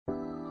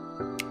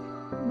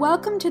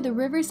Welcome to the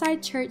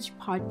Riverside Church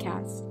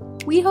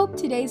podcast. We hope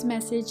today's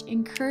message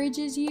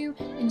encourages you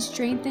and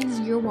strengthens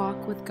your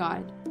walk with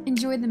God.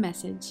 Enjoy the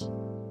message.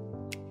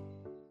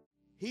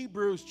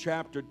 Hebrews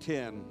chapter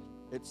 10,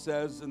 it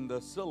says in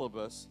the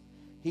syllabus,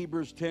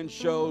 Hebrews 10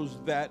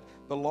 shows that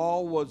the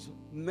law was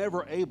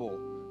never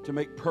able to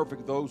make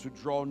perfect those who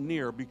draw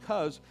near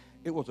because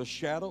it was a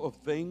shadow of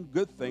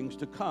good things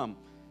to come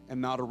and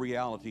not a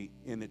reality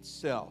in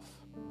itself.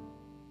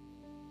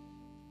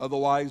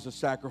 Otherwise, the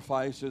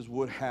sacrifices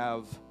would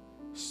have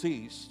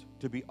ceased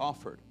to be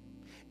offered.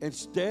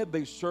 Instead,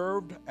 they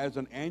served as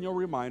an annual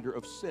reminder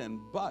of sin.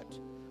 But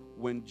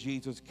when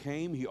Jesus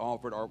came, he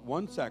offered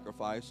one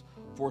sacrifice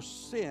for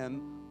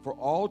sin for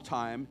all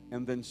time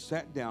and then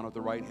sat down at the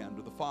right hand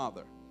of the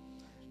Father.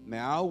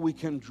 Now we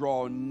can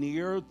draw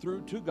near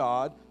to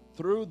God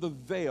through the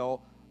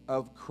veil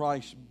of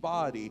Christ's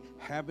body,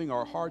 having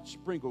our hearts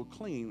sprinkled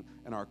clean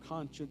and our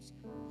conscience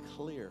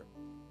clear.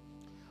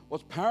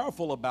 What's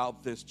powerful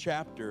about this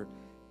chapter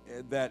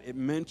that it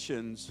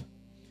mentions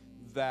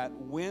that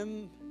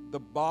when the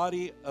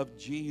body of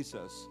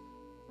Jesus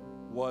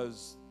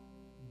was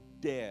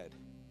dead,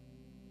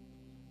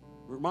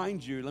 let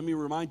me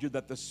remind you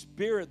that the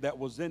spirit that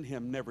was in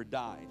him never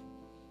died,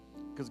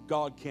 because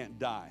God can't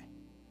die.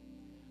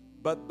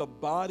 But the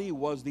body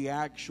was the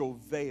actual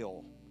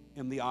veil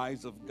in the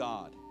eyes of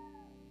God.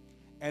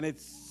 And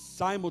it's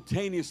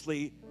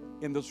simultaneously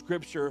in the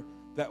scripture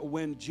that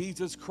when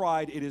Jesus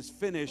cried, "It is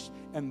finished,"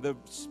 and the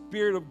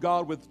Spirit of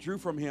God withdrew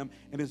from him,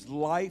 and his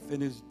life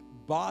and his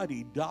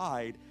body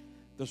died,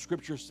 the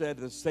scripture said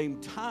at the same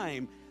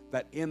time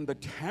that in the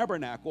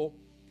tabernacle,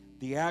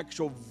 the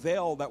actual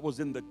veil that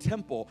was in the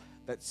temple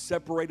that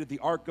separated the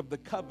Ark of the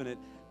Covenant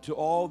to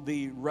all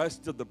the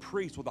rest of the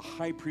priests, where the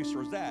high priest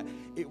was at,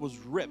 it was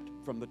ripped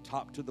from the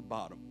top to the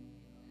bottom.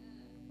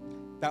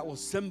 That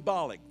was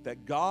symbolic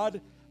that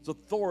God's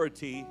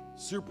authority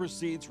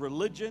supersedes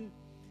religion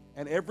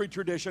and every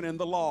tradition in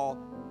the law,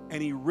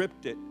 and he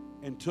ripped it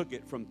and took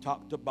it from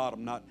top to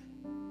bottom, not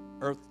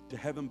earth to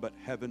heaven, but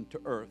heaven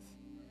to earth.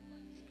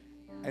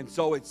 And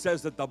so it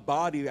says that the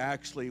body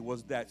actually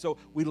was that. So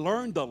we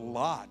learned a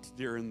lot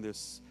during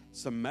this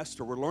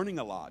semester. We're learning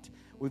a lot.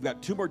 We've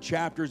got 2 more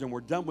chapters and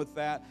we're done with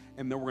that,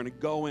 and then we're going to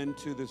go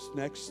into this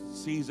next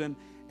season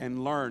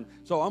and learn.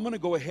 So I'm going to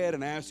go ahead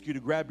and ask you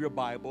to grab your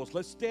Bibles.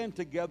 Let's stand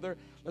together.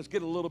 Let's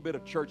get a little bit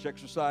of church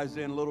exercise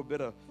in, a little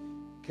bit of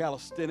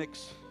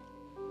calisthenics.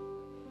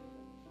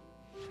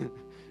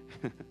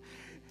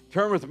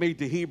 Turn with me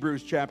to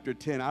Hebrews chapter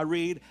 10. I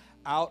read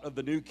out of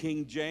the New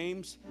King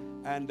James,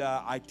 and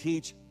I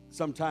teach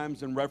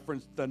sometimes in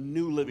reference the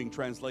New Living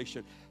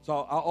Translation. So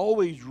I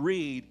always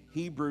read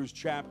Hebrews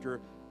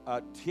chapter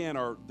 10,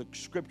 or the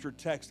scripture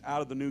text,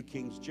 out of the New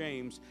King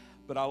James,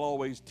 but I'll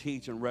always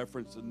teach in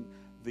reference in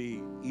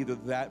either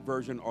that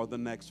version or the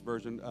next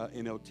version,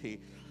 NLT.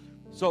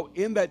 So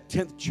in that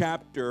 10th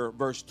chapter,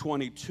 verse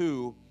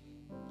 22,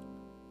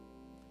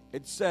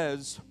 it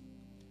says,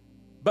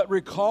 "But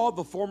recall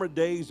the former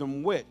days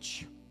in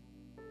which,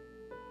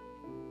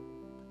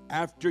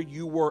 after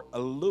you were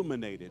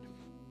illuminated,"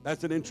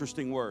 that's an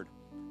interesting word,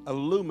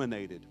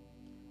 illuminated,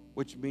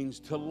 which means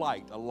to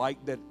light, a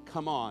light that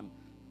come on,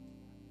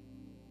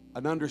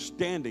 an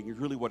understanding is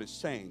really what it's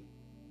saying.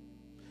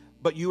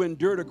 "But you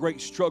endured a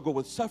great struggle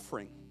with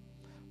suffering.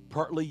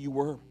 Partly you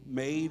were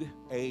made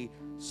a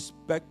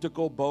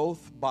spectacle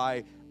both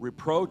by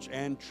reproach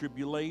and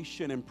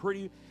tribulation, and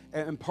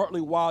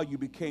partly while you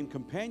became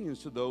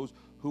companions to those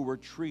who were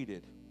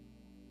treated.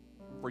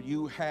 For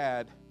you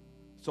had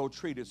so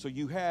treated." So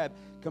you had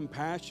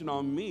compassion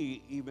on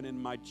me even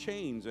in my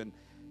chains,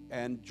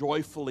 and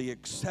joyfully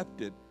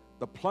accepted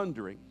the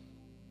plundering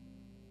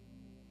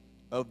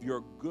of your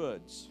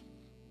goods.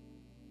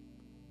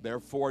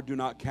 Therefore do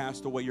not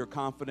cast away your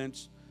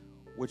confidence,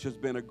 which has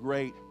been a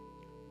great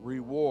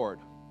reward.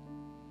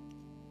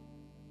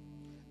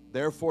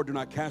 Therefore do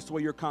not cast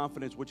away your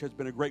confidence, which has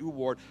been a great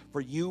reward,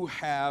 for you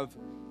have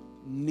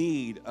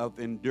need of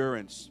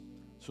endurance,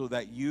 so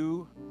that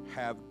you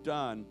have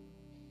done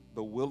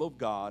the will of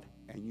God,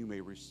 and you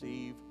may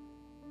receive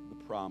the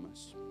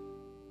promise.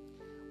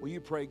 Will you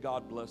pray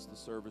God bless the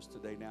service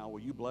today now?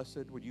 Will you bless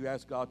it? Would you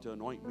ask God to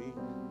anoint me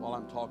while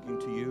I'm talking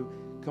to you?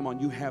 Come on,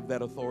 you have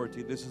that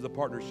authority. This is the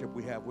partnership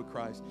we have with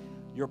Christ.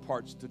 Your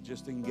part's to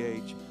just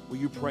engage. Will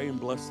you pray and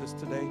bless this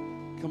today?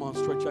 Come on,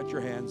 stretch out your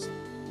hands.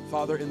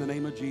 Father, in the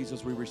name of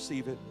Jesus, we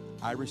receive it.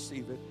 I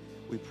receive it.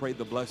 We pray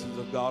the blessings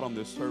of God on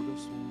this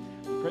service.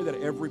 We pray that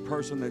every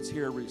person that's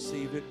here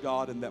receive it,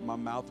 God, and that my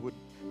mouth would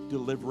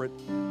deliver it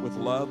with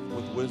love,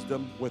 with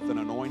wisdom, with an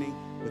anointing,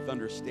 with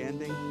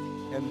understanding,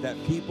 and that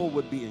people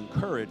would be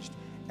encouraged,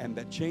 and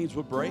that chains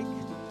would break,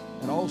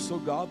 and also,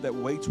 God, that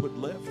weights would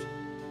lift,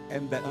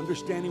 and that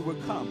understanding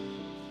would come.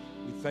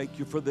 We thank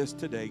you for this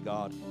today,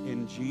 God,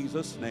 in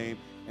Jesus' name.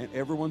 And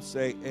everyone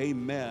say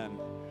amen.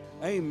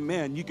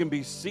 Amen. You can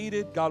be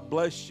seated. God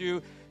bless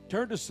you.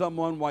 Turn to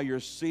someone while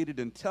you're seated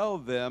and tell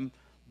them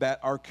that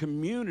our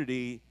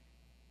community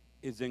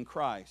is in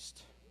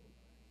Christ.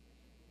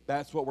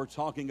 That's what we're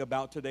talking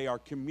about today, our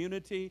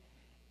community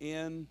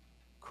in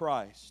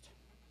Christ.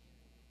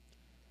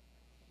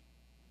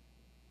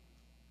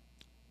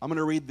 I'm going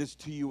to read this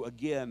to you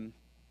again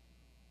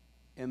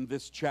in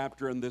this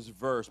chapter, in this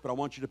verse, but I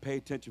want you to pay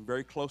attention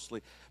very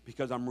closely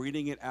because I'm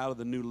reading it out of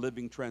the New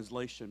Living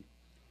Translation,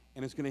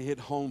 and it's going to hit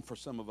home for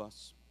some of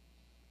us.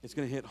 It's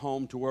going to hit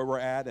home to where we're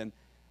at and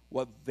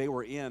what they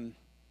were in,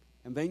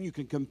 and then you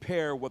can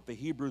compare what the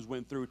Hebrews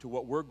went through to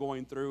what we're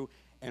going through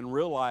and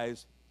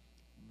realize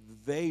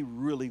they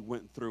really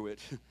went through it.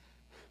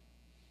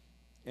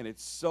 And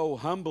it's so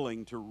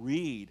humbling to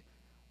read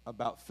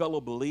about fellow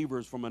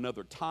believers from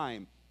another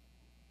time.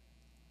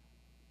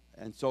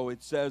 And so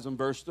it says in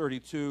verse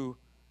 32,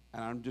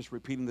 and I'm just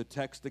repeating the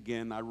text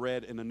again, I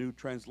read in a new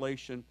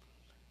translation,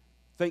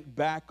 think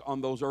back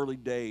on those early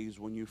days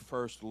when you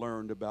first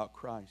learned about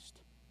Christ.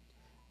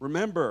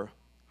 Remember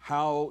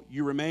how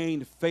you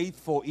remained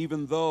faithful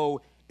even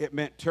though it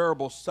meant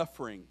terrible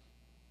suffering.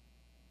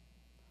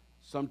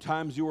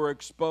 Sometimes you were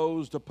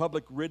exposed to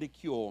public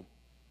ridicule.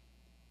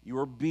 You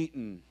were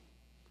beaten.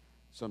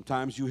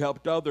 Sometimes you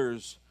helped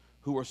others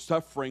who were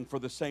suffering for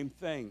the same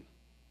thing.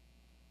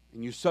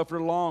 And you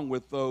suffered along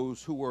with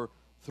those who were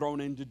thrown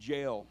into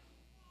jail.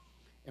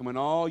 And when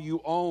all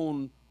you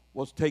owned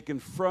was taken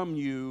from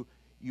you,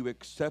 you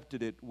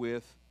accepted it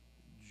with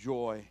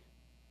joy.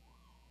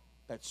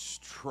 That's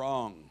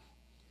strong.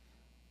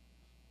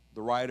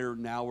 The writer,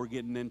 now we're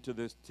getting into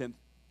this 10th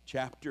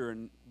chapter,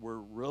 and we're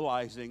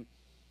realizing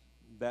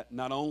that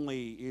not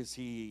only is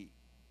he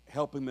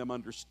helping them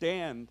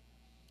understand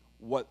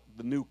what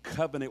the new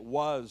covenant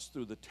was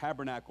through the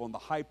tabernacle and the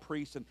high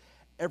priest and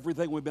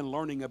everything we've been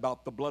learning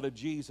about the blood of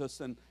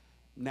Jesus, and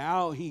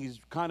now he's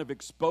kind of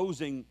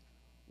exposing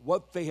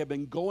what they have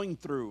been going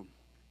through.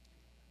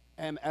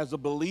 And as a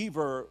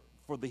believer,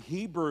 for the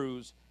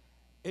Hebrews,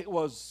 it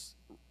was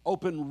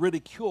open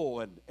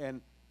ridicule,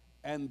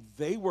 and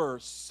they were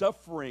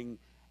suffering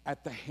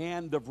at the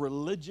hand of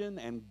religion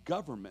and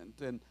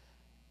government,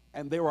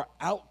 and they were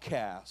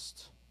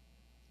outcast.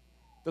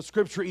 The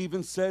scripture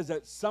even says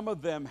that some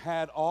of them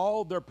had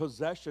all their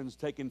possessions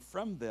taken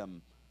from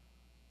them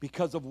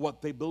because of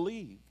what they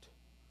believed.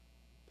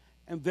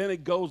 And then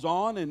it goes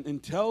on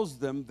and tells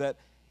them that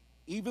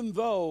even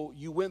though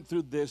you went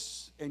through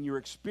this and you're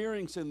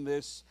experiencing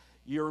this,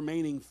 you're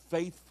remaining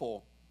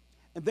faithful.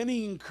 And then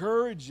he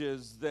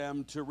encourages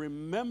them to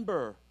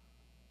remember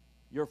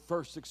your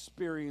first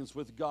experience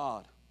with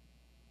God.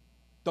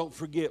 Don't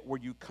forget where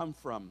you come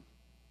from.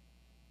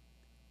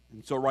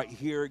 And so right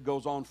here it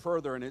goes on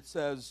further and it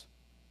says,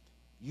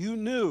 you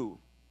knew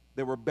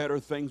there were better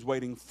things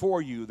waiting for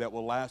you that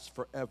will last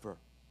forever.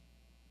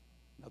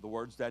 In other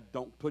words, that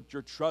don't put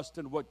your trust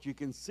in what you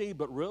can see,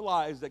 but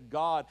realize that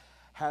God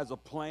has a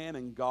plan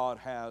and God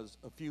has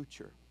a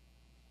future.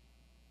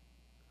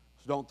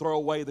 So don't throw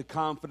away the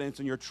confidence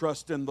and your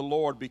trust in the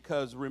Lord,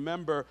 because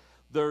remember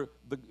the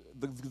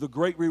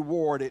great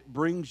reward it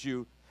brings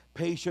you,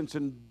 patience,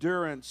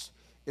 endurance,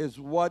 is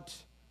what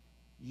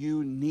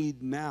you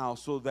need now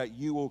so that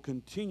you will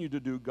continue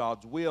to do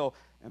God's will,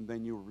 and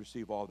then you will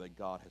receive all that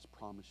God has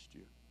promised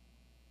you.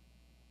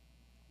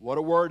 What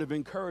a word of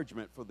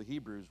encouragement for the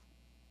Hebrews.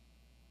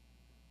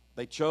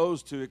 They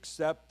chose to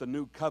accept the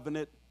new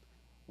covenant,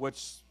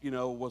 which,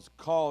 was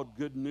called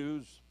good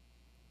news.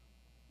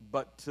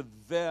 But to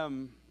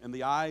them, in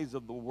the eyes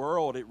of the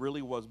world, it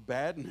really was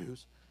bad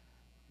news,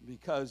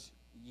 because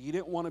you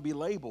didn't want to be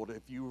labeled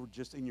if you were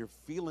just in your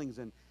feelings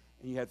and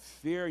you had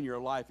fear in your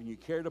life and you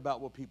cared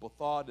about what people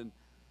thought. And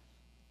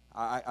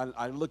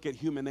I look at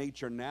human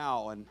nature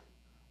now, and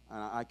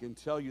I can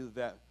tell you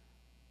that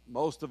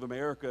most of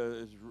America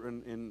is,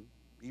 in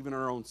even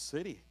our own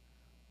city,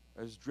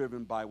 is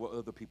driven by what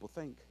other people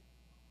think.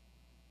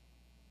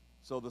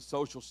 So the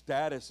social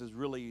status is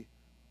really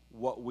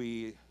what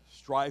we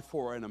strive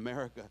for in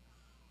America,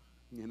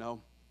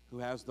 who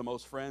has the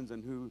most friends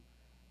and who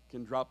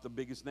can drop the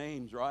biggest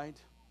names, right?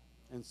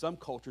 In some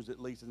cultures, at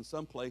least, in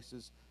some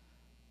places.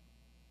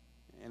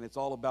 And it's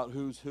all about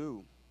who's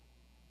who.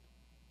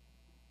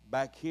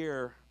 Back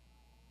here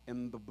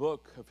in the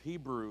book of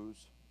Hebrews,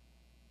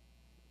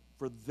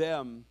 for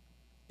them,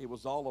 it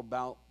was all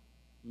about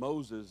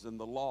Moses and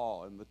the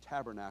law and the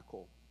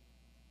tabernacle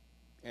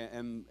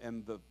and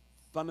the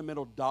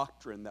fundamental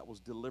doctrine that was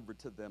delivered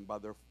to them by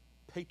their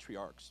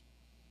patriarchs.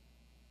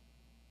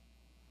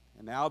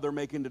 And now they're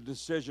making the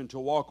decision to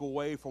walk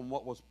away from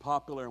what was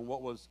popular and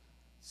what was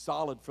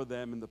solid for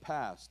them in the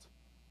past.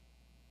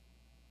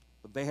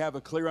 But they have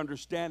a clear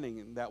understanding,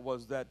 and that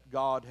was that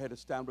God had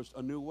established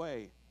a new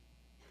way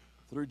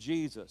through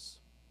Jesus.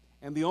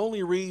 And the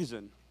only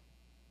reason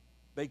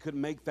they could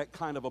make that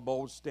kind of a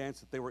bold stance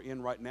that they were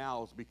in right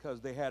now is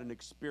because they had an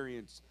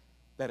experience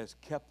that has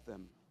kept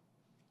them.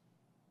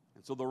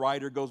 And so the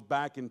writer goes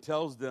back and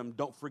tells them,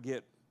 don't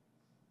forget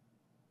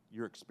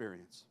your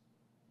experience.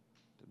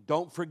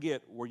 Don't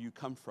forget where you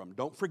come from.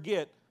 Don't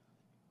forget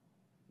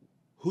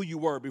who you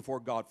were before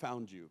God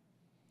found you.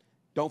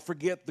 Don't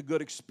forget the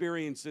good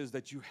experiences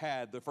that you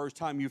had the first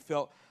time you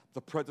felt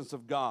the presence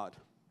of God.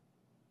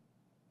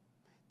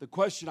 The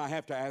question I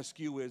have to ask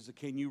you is,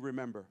 can you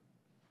remember?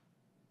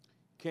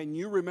 Can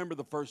you remember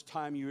the first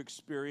time you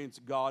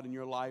experienced God in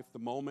your life, the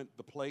moment,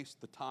 the place,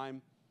 the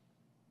time,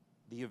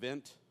 the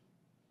event,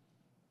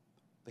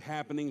 the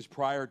happenings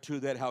prior to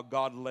that, how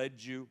God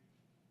led you?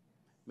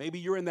 Maybe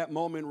you're in that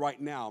moment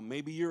right now.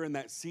 Maybe you're in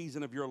that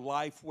season of your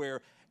life where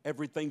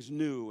everything's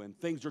new and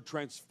things are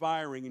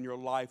transpiring in your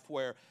life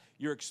where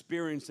you're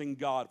experiencing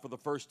God for the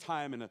first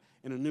time in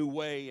a new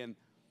way. And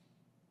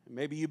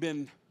maybe you've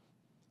been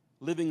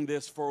living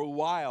this for a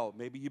while.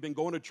 Maybe you've been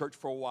going to church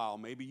for a while.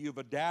 Maybe you've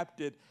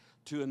adapted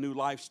to a new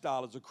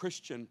lifestyle as a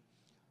Christian.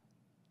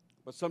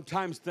 But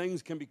sometimes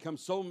things can become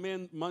so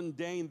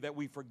mundane that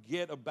we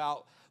forget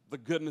about the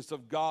goodness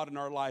of God in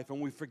our life, and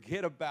we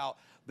forget about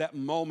that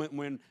moment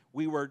when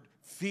we were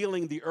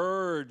feeling the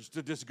urge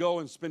to just go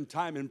and spend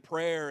time in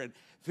prayer and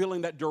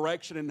feeling that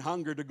direction and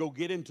hunger to go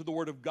get into the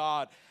Word of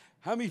God.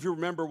 How many of you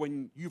remember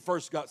when you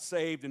first got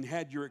saved and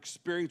had your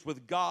experience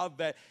with God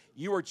that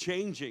you were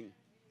changing?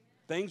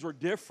 Things were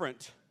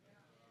different,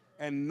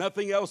 and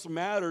nothing else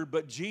mattered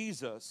but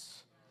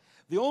Jesus.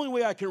 The only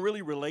way I can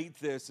really relate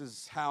this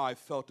is how I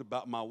felt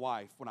about my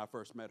wife when I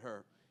first met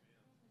her.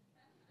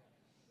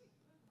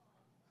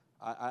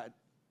 I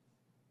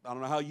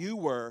don't know how you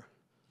were,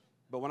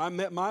 but when I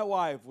met my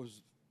wife,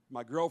 was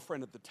my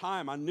girlfriend at the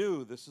time, I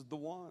knew this is the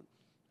one.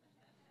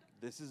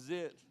 This is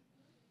it.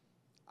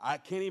 I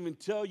can't even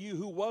tell you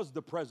who was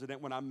the president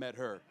when I met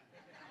her.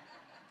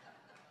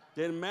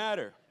 Didn't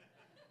matter.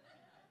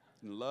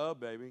 In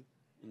love, baby.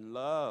 In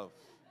love.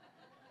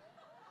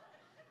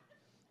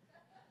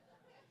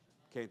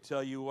 Can't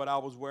tell you what I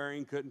was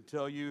wearing. Couldn't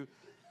tell you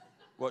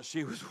what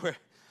she was wearing.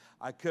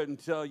 I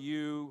couldn't tell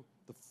you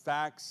the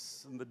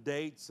facts and the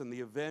dates and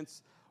the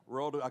events.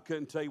 I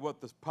couldn't tell you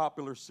what this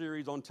popular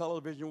series on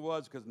television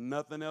was because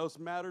nothing else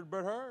mattered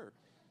but her.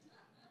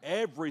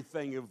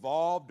 Everything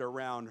evolved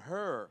around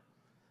her.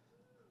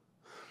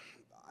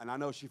 And I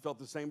know she felt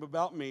the same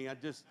about me. I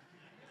just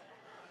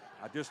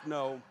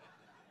know.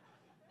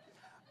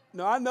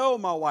 No, I know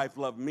my wife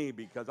loved me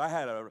because I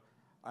had a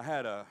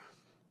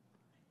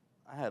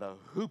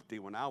hoopty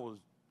when I was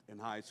in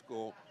high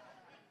school.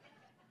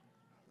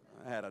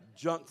 I had a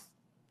junk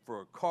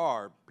for a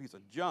car, piece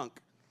of junk.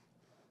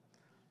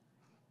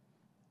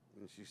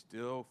 And she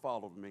still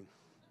followed me.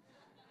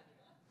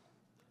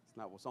 It's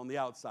not what's on the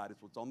outside,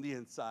 it's what's on the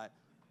inside.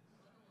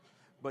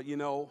 But you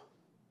know,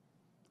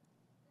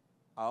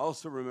 I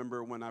also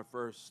remember when I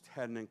first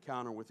had an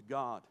encounter with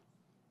God.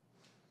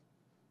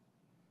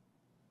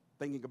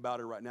 Thinking about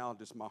it right now,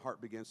 just my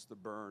heart begins to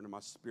burn and my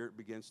spirit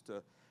begins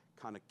to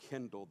kind of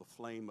kindle the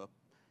flame up.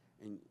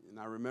 And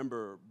I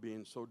remember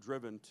being so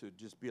driven to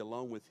just be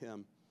alone with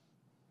him.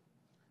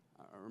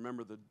 I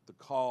remember the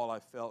call I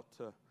felt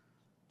to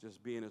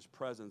just be in his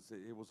presence.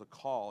 It was a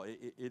call.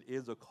 It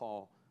is a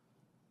call.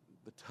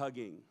 The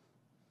tugging.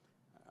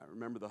 I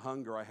remember the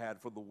hunger I had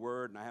for the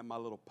Word, and I had my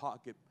little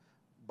pocket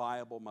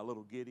Bible, my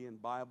little Gideon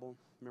Bible.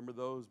 Remember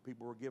those?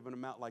 People were giving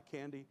them out like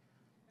candy.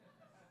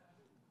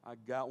 I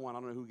got one. I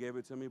don't know who gave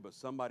it to me, but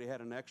somebody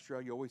had an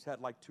extra. You always had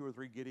like 2 or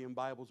 3 Gideon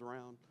Bibles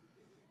around.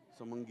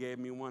 Someone gave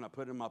me one. I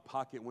put it in my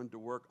pocket, went to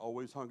work,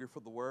 always hungry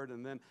for the Word.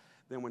 And then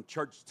when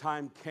church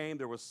time came,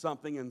 there was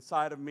something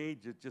inside of me,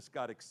 just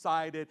got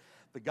excited.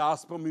 The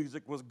gospel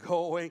music was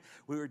going.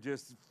 We were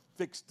just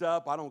fixed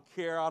up. I don't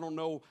care. I don't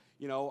know.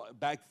 You know,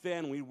 back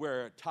then we'd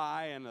wear a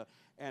tie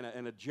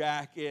and a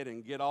jacket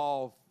and get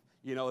all,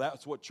 you know,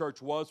 that's what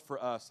church was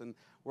for us. And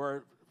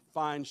wear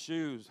fine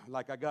shoes,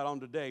 like I got on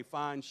today,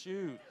 fine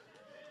shoes.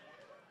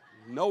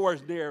 Nowhere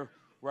near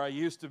where I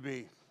used to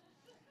be.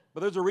 But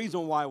there's a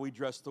reason why we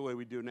dress the way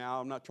we do now.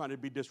 I'm not trying to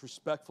be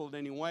disrespectful in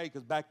any way,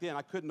 because back then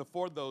I couldn't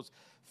afford those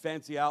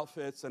fancy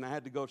outfits, and I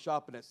had to go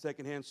shopping at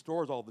secondhand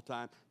stores all the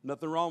time.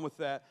 Nothing wrong with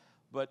that,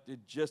 but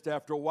just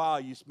after a while,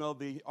 you smell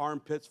the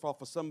armpits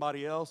off of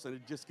somebody else, and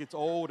it just gets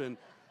old, and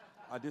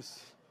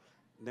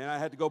then I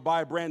had to go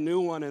buy a brand new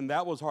one, and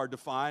that was hard to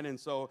find, and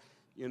so,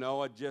 you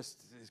know, it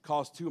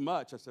cost too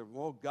much. I said,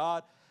 well,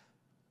 God,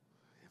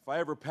 if I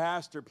ever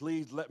pastor,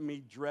 please let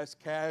me dress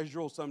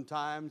casual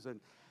sometimes, and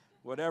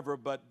whatever,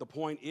 but the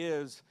point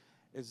is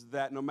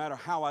that no matter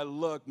how I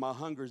look, my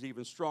hunger is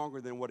even stronger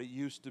than what it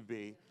used to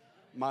be.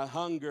 My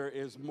hunger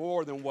is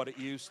more than what it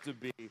used to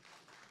be,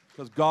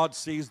 because God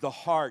sees the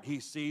heart.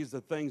 He sees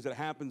the things that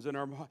happens in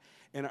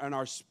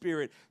our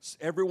spirit.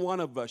 Every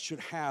one of us should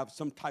have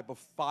some type of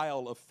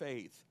file of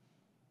faith,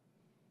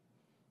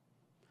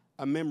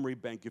 a memory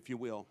bank, if you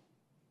will,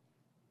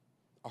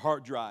 a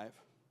hard drive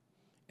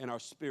in our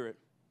spirit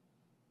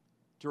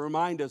to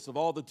remind us of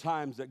all the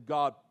times that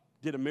God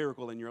did a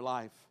miracle in your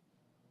life.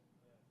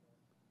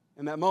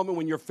 In that moment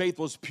when your faith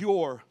was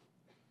pure,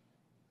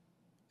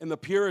 in the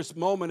purest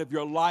moment of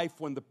your life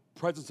when the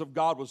presence of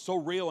God was so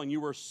real and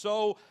you were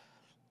so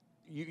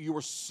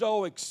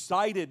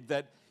excited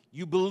that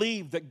you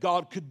believed that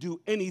God could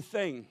do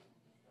anything,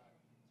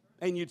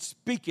 and you'd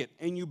speak it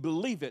and you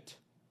believe it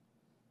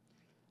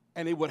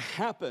and it would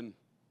happen.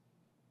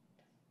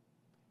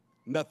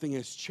 Nothing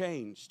has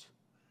changed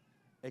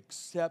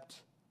except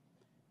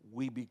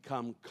we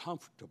become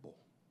comfortable.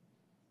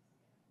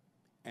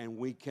 And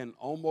we can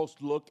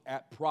almost look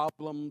at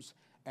problems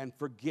and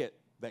forget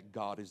that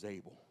God is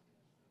able.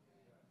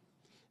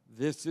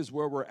 This is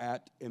where we're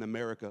at in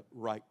America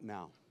right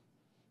now.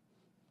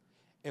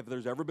 If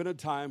there's ever been a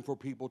time for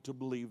people to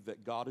believe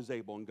that God is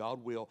able and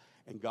God will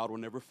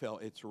never fail,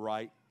 it's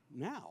right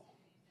now.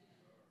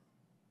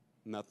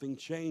 Nothing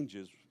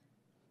changes.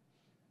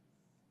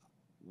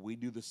 We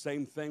do the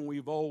same thing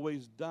we've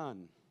always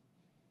done.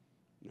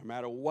 No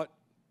matter what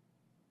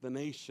the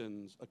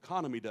nation's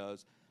economy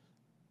does,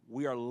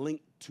 we are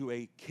linked to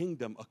a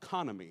kingdom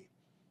economy.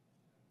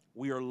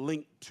 We are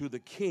linked to the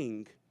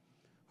king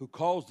who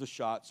calls the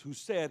shots, who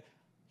said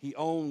he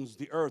owns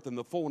the earth and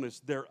the fullness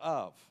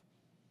thereof.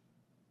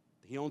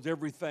 He owns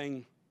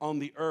everything on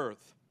the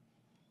earth.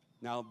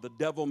 Now, the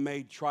devil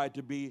may try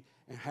to be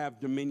and have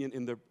dominion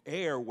in the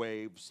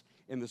airwaves,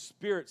 in the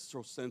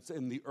spiritual sense,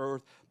 in the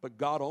earth, but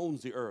God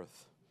owns the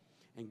earth.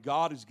 And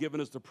God has given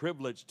us the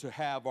privilege to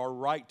have our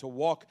right to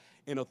walk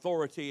in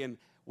authority, and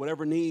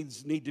whatever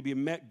needs need to be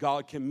met,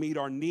 God can meet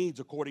our needs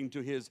according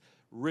to his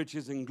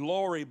riches and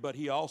glory, but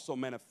he also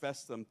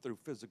manifests them through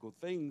physical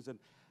things. And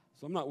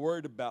so I'm not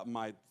worried about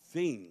my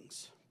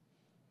things.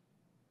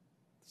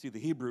 See, the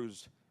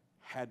Hebrews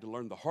had to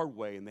learn the hard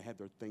way, and they had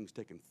their things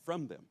taken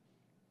from them.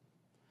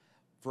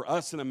 For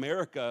us in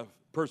America,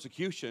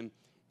 persecution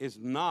is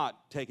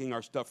not taking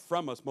our stuff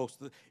from us.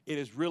 It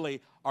is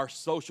really our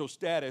social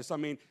status. I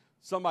mean,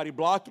 somebody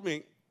blocked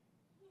me.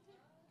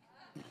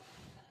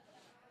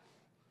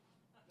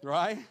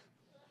 Right?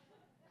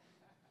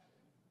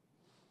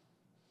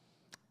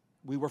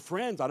 We were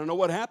friends. I don't know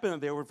what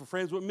happened. They were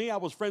friends with me. I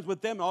was friends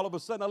with them. And all of a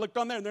sudden, I looked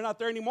on there, and they're not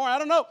there anymore. I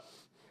don't know.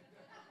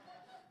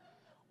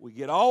 We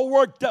get all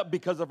worked up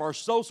because of our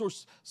social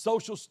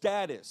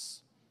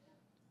status.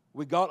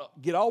 We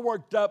get all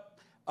worked up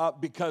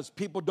because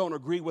people don't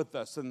agree with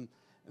us. And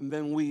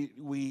then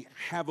we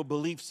have a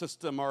belief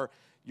system, or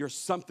you're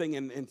something.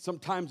 And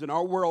sometimes in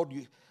our world,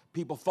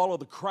 people follow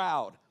the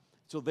crowd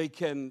so they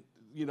can,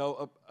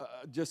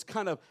 just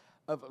kind of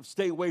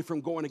stay away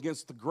from going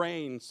against the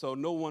grain, so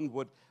no one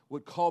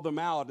would call them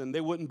out, and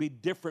they wouldn't be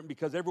different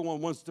because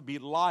everyone wants to be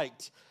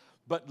liked.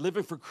 But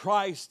living for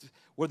Christ,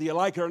 whether you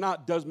like it or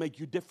not, does make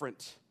you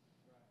different.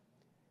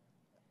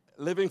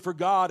 Living for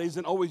God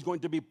isn't always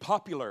going to be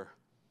popular.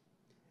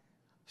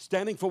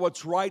 Standing for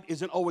what's right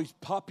isn't always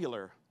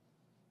popular.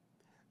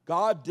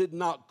 God did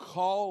not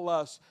call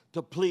us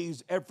to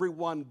please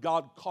everyone.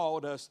 God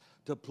called us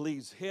to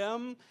please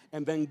him,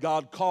 and then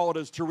God called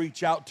us to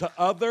reach out to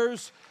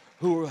others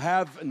who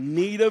have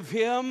need of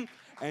him,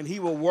 and he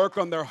will work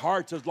on their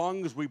hearts as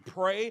long as we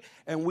pray,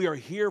 and we are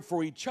here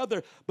for each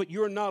other. But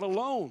you're not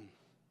alone.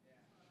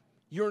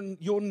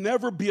 You'll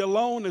never be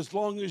alone as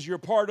long as you're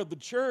part of the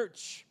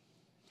church.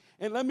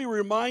 And let me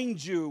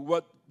remind you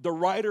what the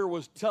writer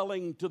was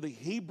telling to the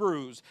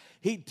Hebrews.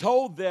 He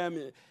told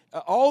them,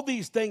 all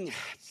these things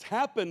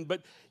happened,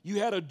 but you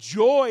had a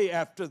joy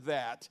after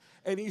that.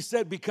 And he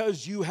said,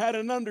 because you had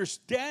an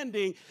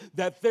understanding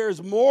that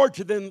there's more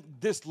to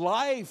this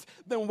life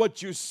than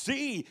what you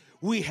see.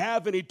 We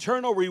have an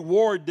eternal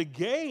reward to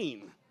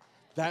gain.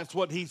 That's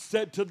what he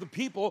said to the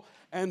people.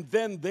 And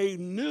then they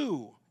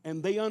knew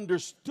and they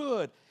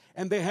understood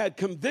and they had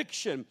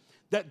conviction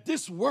that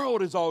this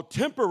world is all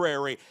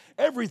temporary.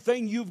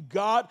 Everything you've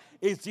got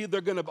is either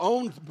going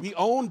to be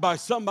owned by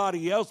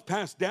somebody else,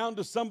 passed down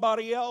to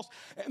somebody else.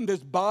 And this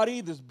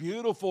body, this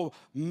beautiful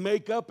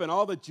makeup and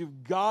all that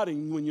you've got,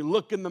 and when you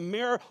look in the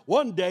mirror,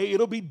 one day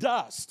it'll be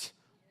dust.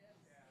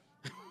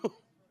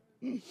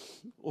 Isn't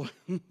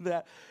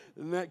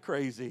that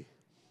crazy?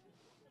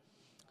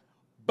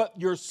 But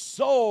your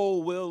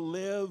soul will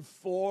live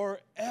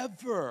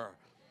forever.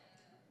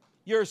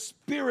 Your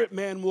spirit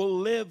man will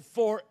live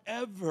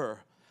forever.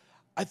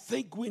 I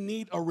think we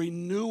need a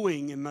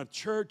renewing in the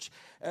church,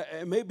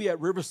 maybe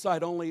at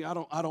Riverside only, I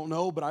don't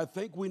know, but I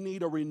think we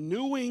need a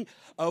renewing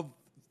of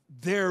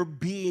there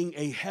being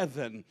a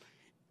heaven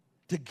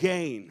to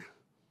gain,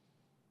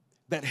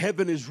 that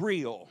heaven is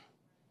real.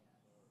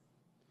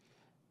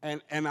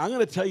 And I'm going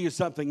to tell you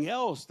something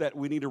else that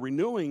we need a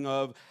renewing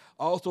of,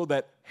 also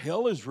that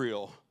hell is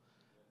real.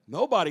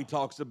 Nobody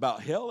talks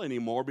about hell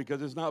anymore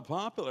because it's not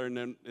popular, and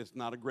then it's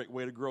not a great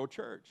way to grow a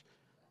church.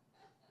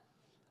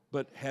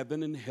 But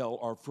heaven and hell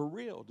are for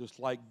real, just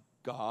like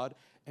God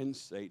and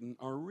Satan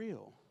are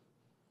real.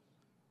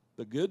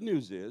 The good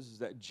news is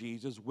that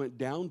Jesus went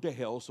down to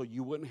hell so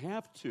you wouldn't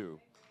have to,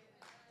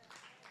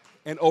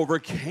 and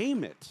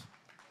overcame it,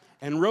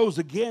 and rose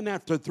again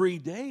after 3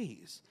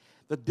 days.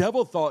 The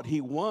devil thought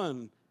he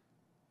won,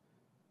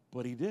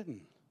 but he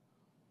didn't.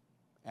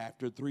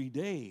 After 3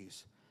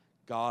 days,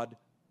 God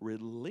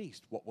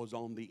released what was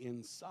on the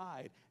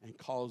inside and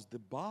caused the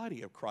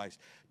body of Christ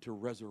to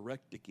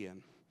resurrect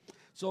again.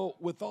 So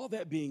with all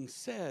that being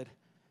said,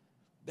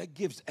 that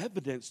gives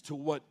evidence to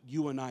what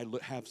you and I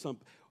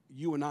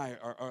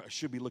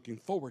should be looking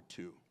forward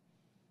to.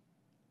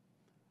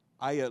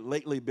 I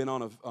lately been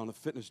on a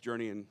fitness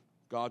journey, and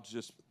God's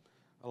just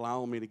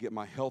allowing me to get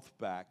my health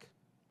back.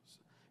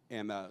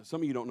 And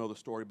some of you don't know the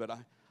story, but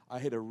I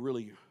hit a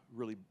really,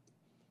 really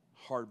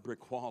hard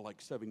brick wall like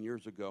 7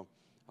 years ago.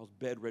 I was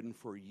bedridden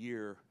for a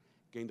year,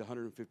 gained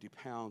 150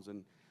 pounds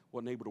and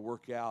wasn't able to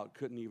work out,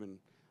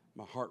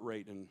 my heart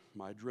rate and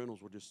my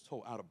adrenals were just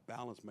so out of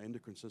balance. My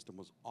endocrine system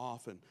was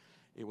off, and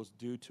it was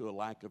due to a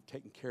lack of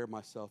taking care of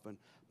myself and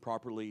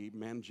properly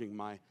managing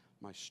my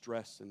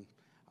stress. And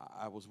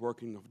I was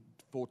working a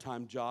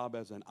full-time job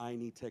as an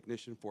I&E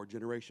technician for a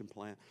generation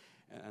plant,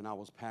 and I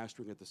was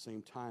pastoring at the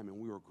same time, and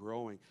we were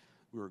growing.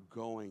 We were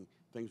going.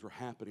 Things were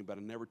happening, but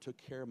I never took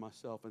care of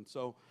myself. And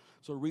so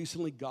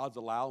recently God's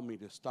allowed me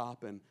to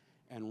stop and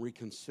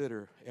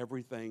reconsider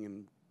everything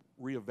and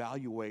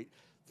reevaluate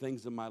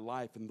things in my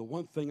life. And the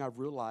one thing I've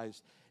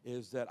realized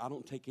is that I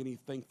don't take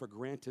anything for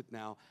granted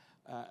now,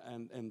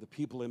 and the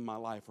people in my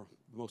life are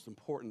the most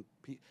important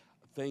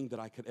thing that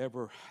I could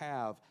ever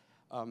have.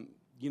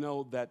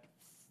 That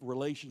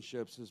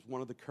relationships is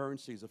one of the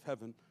currencies of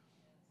heaven.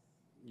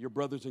 Your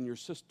brothers and your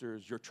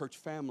sisters, your church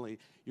family,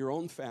 your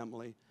own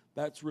family,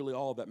 that's really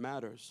all that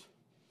matters.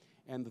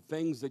 And the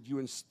things that you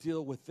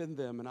instill within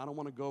them, and I don't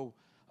want to go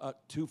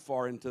too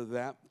far into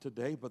that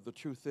today, but the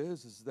truth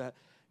is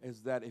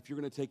that if you're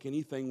going to take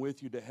anything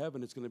with you to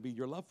heaven, it's going to be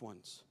your loved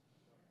ones.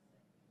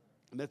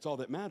 And that's all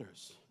that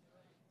matters.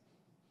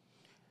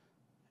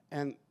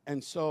 And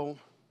so,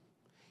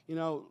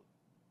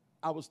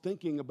 I was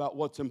thinking about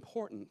what's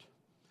important.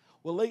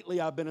 Well, lately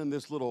I've been in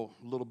this little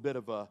bit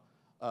of a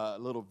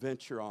little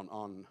venture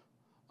on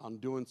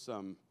doing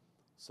some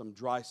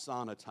dry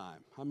sauna time.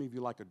 How many of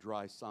you like a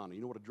dry sauna?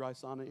 You know what a dry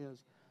sauna is?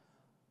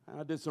 And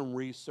I did some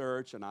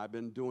research, and I've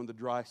been doing the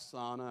dry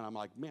sauna, and I'm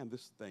like, man,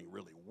 this thing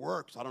really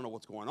works. I don't know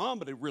what's going on,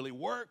 but it really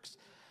works.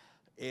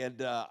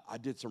 And I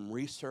did some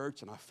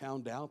research, and I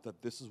found out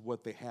that this is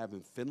what they have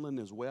in Finland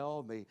as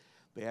well. They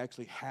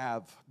actually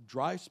have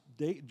dry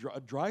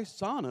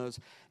saunas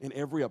in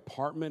every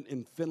apartment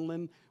in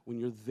Finland. When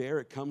you're there,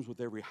 it comes with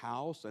every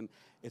house, and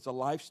it's a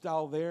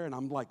lifestyle there. And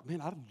I'm like,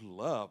 man,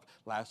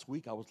 last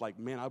week I was like,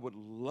 man, I would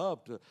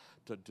love to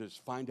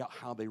just find out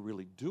how they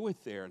really do it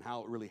there and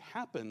how it really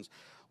happens.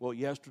 Well,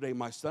 yesterday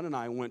my son and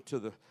I went to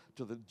the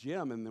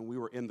gym, and then we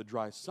were in the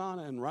dry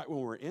sauna. And right when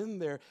we were in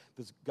there,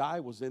 this guy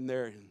was in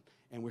there,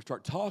 and we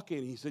start talking.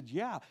 And he said,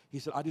 yeah. He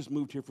said, I just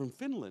moved here from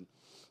Finland.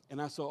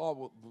 And I said,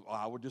 oh, well,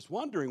 I was just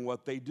wondering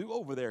what they do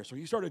over there. So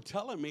he started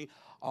telling me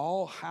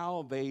all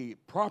how they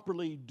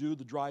properly do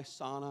the dry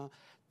sauna,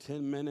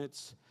 10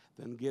 minutes,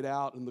 then get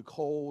out in the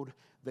cold,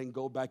 then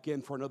go back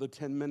in for another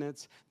 10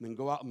 minutes, and then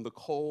go out in the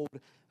cold.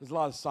 There's a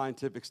lot of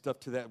scientific stuff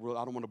to that.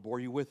 I don't want to bore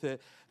you with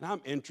it. And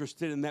I'm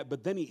interested in that.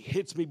 But then he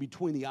hits me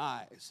between the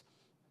eyes.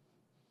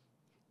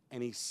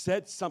 And he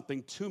said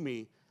something to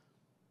me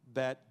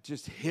that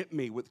just hit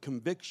me with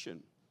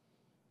conviction.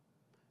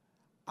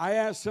 I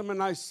asked him,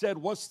 and I said,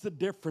 what's the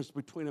difference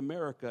between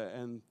America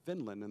and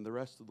Finland and the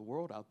rest of the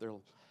world out there?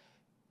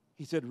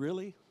 He said,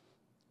 really?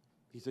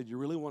 He said, you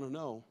really want to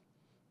know?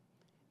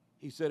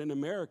 He said, in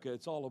America,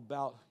 it's all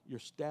about your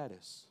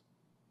status,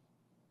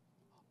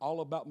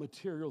 all about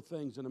material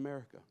things in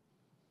America,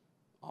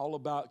 all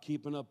about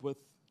keeping up with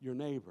your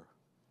neighbor,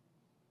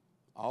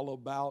 all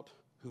about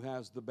who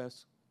has the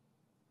best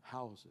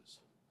houses,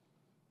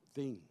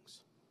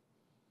 things.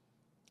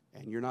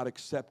 And you're not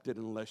accepted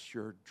unless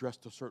you're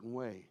dressed a certain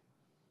way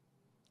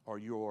or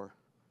you're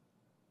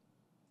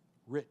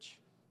rich.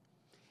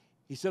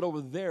 He said, over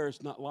there,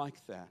 it's not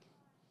like that.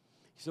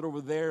 He said, over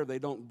there, they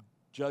don't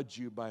judge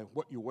you by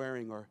what you're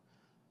wearing, or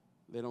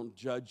they don't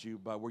judge you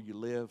by where you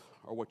live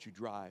or what you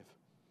drive.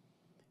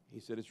 He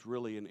said, it's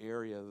really an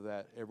area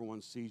that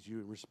everyone sees you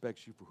and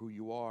respects you for who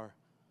you are.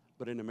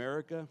 But in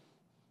America,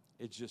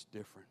 it's just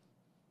different.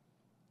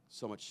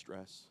 So much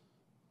stress.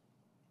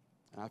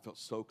 And I felt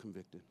so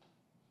convicted.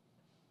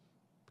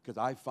 Because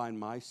I find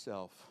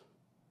myself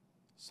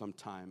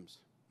sometimes,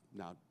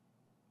 now,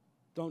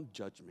 don't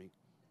judge me.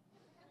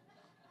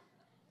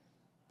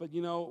 But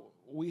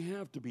we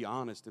have to be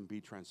honest and be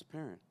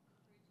transparent.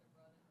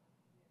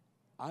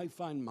 I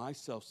find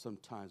myself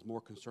sometimes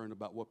more concerned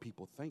about what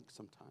people think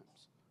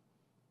sometimes.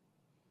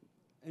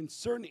 In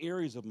certain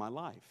areas of my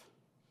life,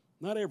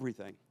 not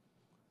everything.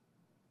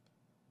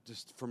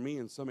 Just for me,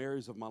 in some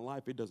areas of my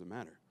life, it doesn't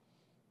matter.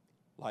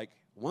 Like,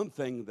 one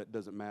thing that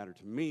doesn't matter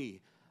to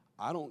me,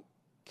 I don't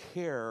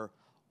care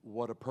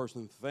what a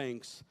person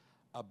thinks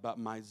about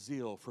my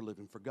zeal for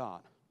living for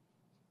God.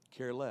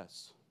 Care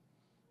less.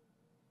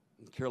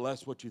 Care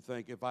less what you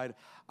think. If I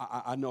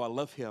know I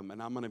love him,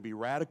 and I'm going to be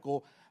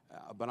radical,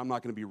 but I'm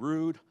not going to be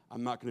rude.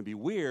 I'm not going to be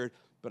weird,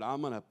 but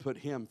I'm going to put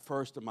him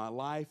first in my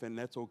life, and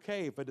that's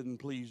okay if it didn't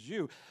please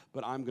you,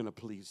 but I'm going to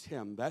please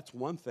him. That's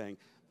one thing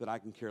that I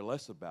can care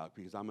less about,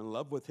 because I'm in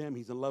love with him.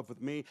 He's in love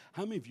with me.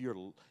 How many of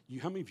you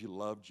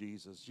love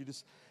Jesus? You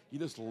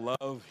just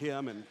love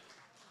him, and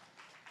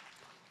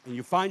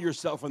you find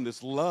yourself in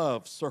this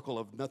love circle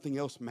of nothing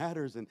else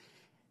matters, and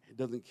it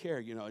doesn't care.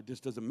 It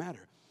just doesn't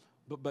matter.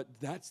 But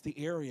that's the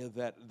area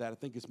that I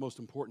think is most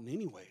important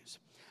anyways.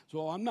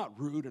 So I'm not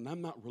rude, and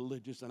I'm not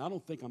religious, and I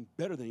don't think I'm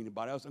better than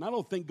anybody else, and I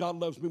don't think God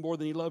loves me more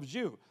than he loves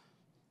you.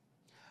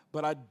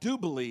 But I do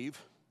believe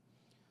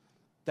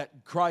that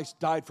Christ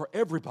died for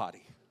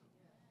everybody.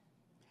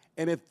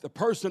 And if the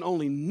person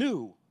only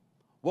knew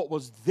what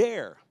was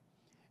there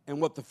and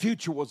what the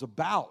future was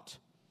about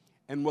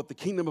and what the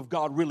kingdom of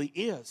God really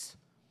is,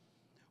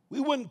 we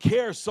wouldn't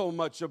care so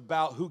much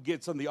about who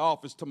gets in the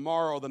office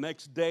tomorrow, or the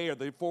next day, or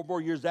the 4 more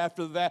years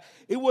after that.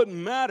 It wouldn't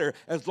matter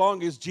as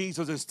long as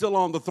Jesus is still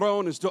on the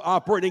throne and still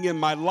operating in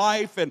my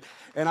life, and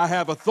I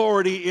have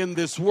authority in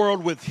this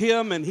world with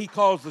him, and he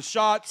calls the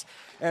shots,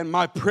 and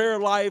my prayer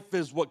life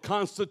is what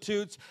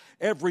constitutes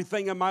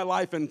everything in my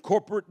life, and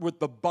corporate with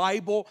the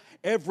Bible.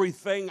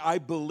 Everything I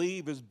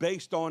believe is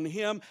based on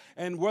him,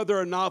 and whether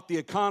or not the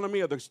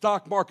economy or the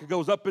stock market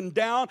goes up and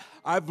down,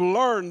 I've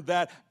learned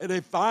that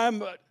if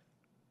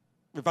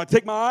I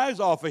take my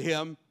eyes off of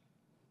him,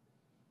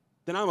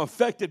 then I'm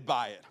affected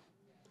by it.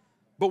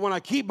 But when I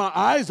keep my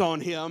eyes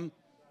on him,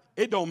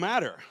 it don't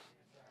matter.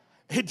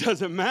 It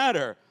doesn't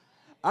matter.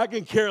 I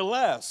can care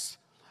less.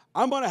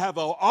 I'm going to have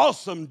an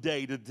awesome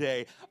day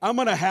today. I'm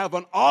going to have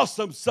an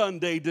awesome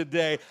Sunday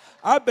today.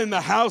 I'm in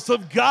the house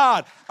of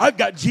God. I've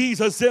got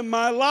Jesus in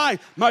my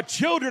life. My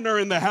children are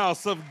in the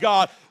house of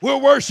God. We're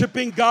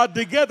worshiping God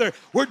together.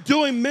 We're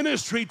doing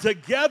ministry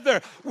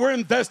together. We're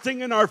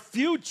investing in our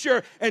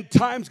future, and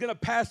time's going to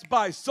pass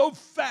by so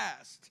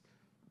fast.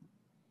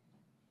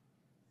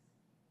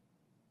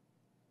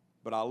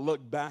 But I'll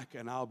look back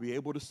and I'll be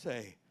able to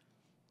say,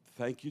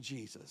 thank you,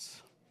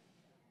 Jesus.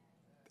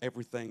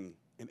 Everything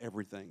and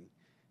everything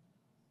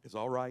is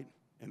all right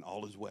and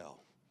all is well.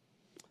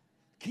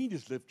 Can you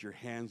just lift your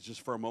hands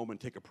just for a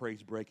moment, take a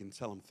praise break, and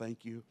tell them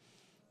thank you?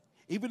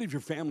 Even if your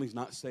family's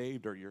not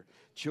saved or your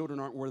children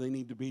aren't where they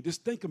need to be,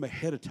 just thank them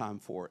ahead of time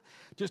for it.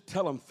 Just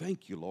tell them,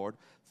 thank you, Lord.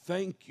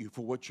 Thank you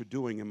for what you're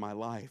doing in my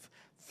life.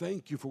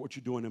 Thank you for what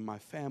you're doing in my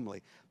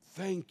family.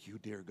 Thank you,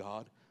 dear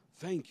God.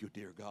 Thank you,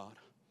 dear God.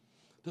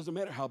 Doesn't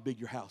matter how big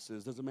your house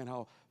is. Doesn't matter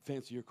how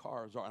fancy your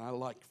cars are. And I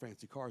like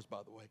fancy cars,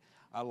 by the way.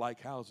 I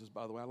like houses,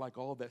 by the way. I like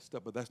all that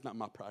stuff, but that's not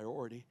my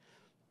priority.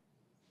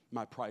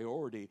 My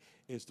priority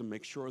is to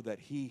make sure that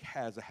he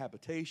has a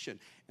habitation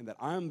and that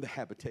I'm the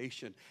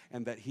habitation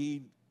and that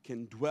he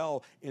can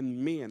dwell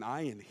in me and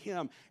I in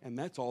him, and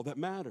that's all that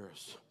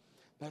matters.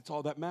 That's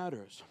all that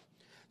matters.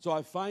 So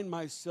I find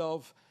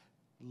myself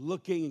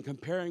looking and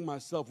comparing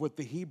myself with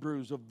the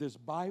Hebrews of this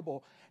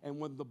Bible, and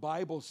when the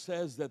Bible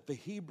says that the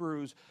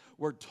Hebrews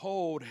were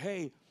told,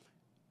 hey,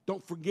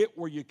 don't forget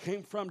where you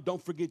came from.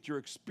 Don't forget your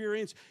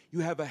experience. You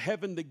have a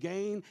heaven to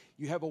gain.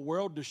 You have a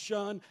world to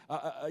shun,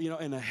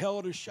 and a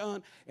hell to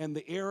shun. And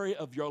the area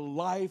of your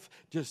life,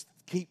 just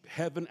keep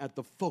heaven at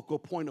the focal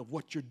point of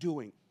what you're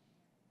doing.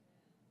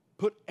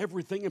 Put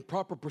everything in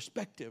proper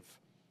perspective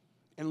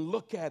and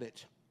look at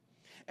it.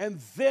 And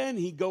then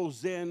he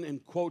goes in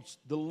and quotes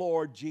the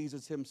Lord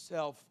Jesus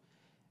himself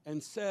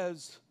and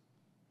says,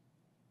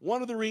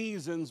 one of the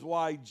reasons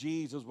why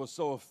Jesus was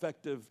so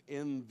effective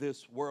in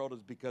this world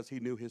is because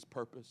he knew his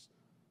purpose.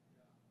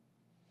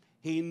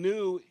 He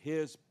knew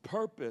his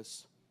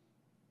purpose.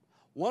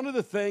 One of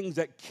the things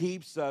that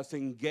keeps us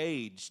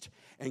engaged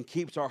and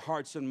keeps our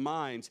hearts and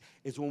minds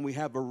is when we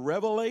have a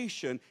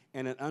revelation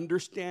and an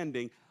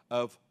understanding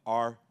of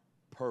our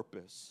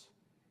purpose.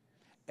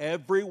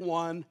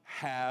 Everyone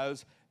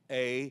has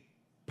a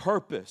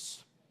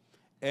purpose.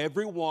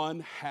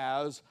 Everyone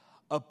has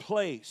a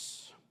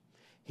place.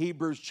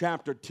 Hebrews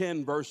chapter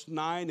 10, verse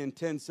 9 and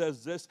 10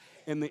 says this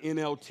in the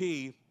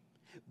NLT.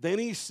 Then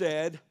he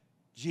said,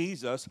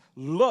 Jesus,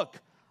 look,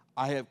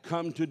 I have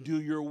come to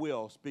do your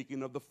will,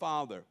 speaking of the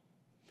Father.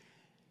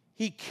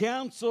 He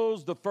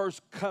cancels the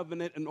first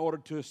covenant in order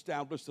to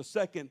establish the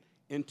second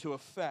into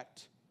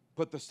effect.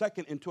 Put the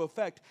second into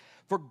effect.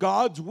 For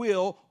God's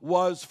will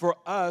was for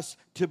us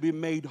to be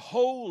made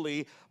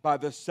holy by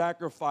the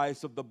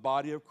sacrifice of the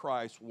body of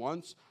Christ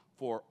once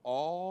for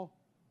all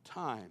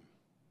time.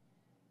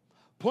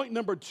 Point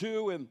number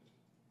 2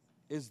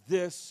 is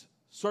this: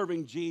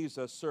 serving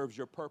Jesus serves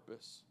your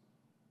purpose.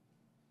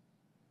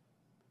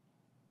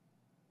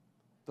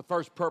 The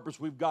first purpose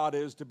we've got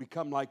is to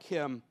become like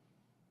him.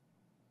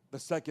 The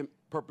second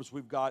purpose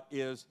we've got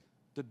is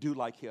to do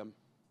like him.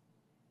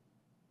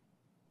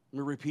 Let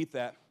me repeat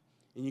that,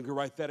 and you can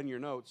write that in your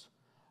notes.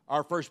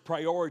 Our first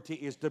priority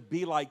is to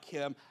be like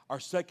him. Our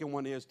second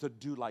one is to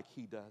do like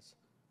he does,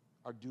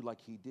 or do like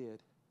he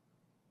did.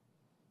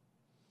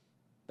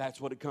 That's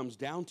what it comes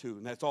down to,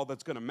 and that's all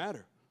that's going to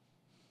matter.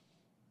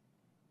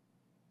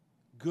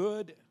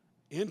 Good,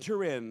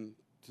 enter in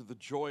to the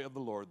joy of the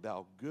Lord,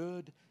 thou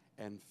good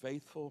and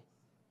faithful.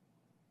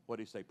 What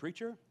did he say,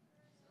 preacher?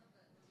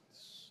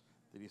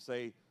 Did he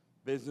say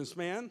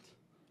businessman?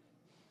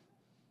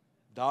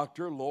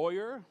 Doctor,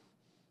 lawyer,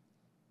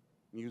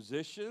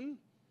 musician?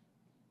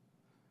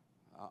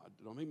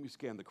 Don't make me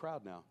scan the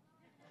crowd now.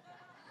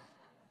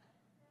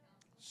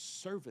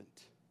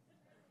 Servant.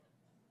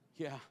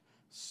 Yeah,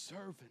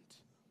 servant.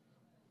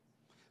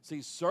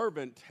 See,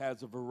 servant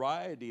has a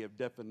variety of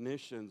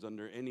definitions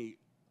under any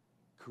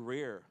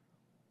career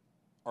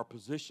or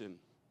position.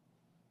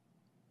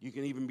 You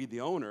can even be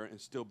the owner and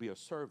still be a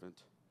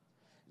servant.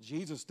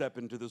 Jesus stepped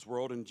into this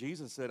world and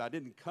Jesus said, I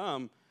didn't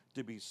come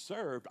to be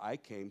served, I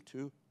came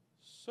to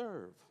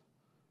serve.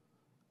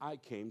 I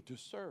came to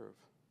serve.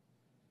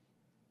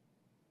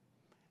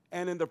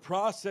 And in the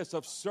process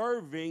of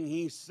serving,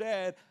 he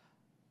said,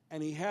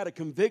 and he had a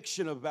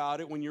conviction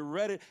about it when you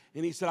read it,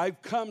 and he said,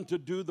 I've come to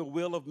do the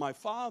will of my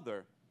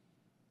Father.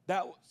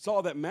 That's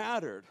all that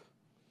mattered.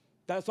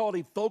 That's all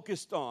he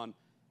focused on.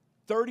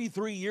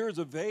 33 years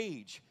of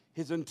age,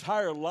 his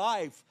entire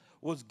life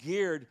was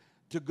geared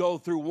to go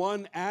through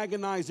one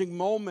agonizing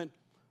moment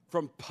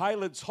from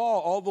Pilate's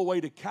Hall all the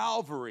way to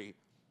Calvary.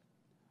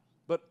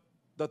 But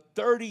the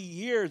 30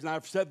 years, and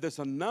I've said this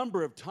a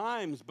number of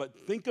times, but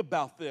think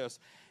about this,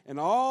 and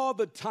all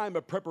the time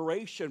of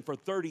preparation for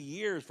 30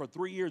 years, for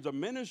 3 years of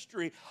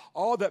ministry,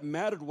 all that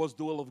mattered was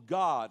the will of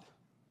God.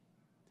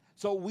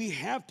 So we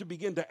have to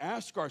begin to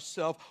ask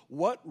ourselves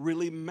what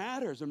really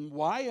matters, and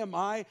why am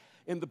I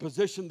in the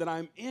position that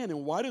I'm in,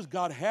 and why does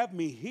God have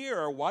me here,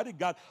 or why did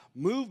God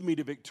move me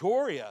to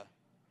Victoria?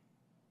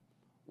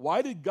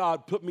 Why did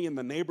God put me in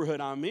the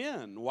neighborhood I'm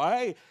in?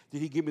 Why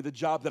did he give me the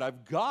job that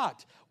I've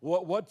got?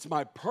 What's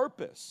my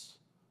purpose?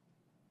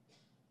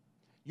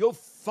 You'll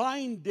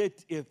find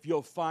it if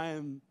you'll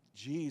find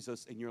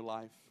Jesus in your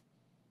life.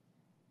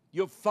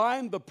 You'll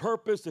find the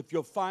purpose if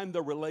you'll find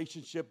the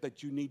relationship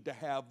that you need to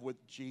have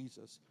with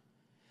Jesus.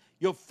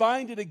 You'll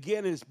find it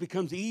again, and it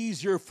becomes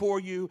easier for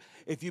you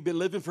if you've been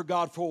living for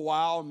God for a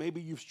while. Maybe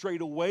you've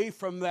strayed away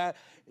from that.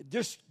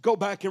 Just go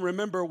back and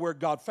remember where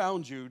God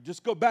found you.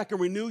 Just go back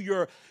and renew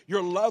your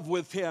love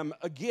with him.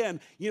 Again,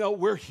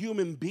 we're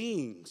human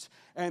beings,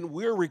 and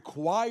we're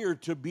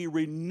required to be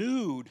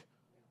renewed.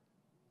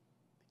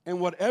 And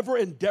whatever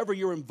endeavor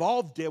you're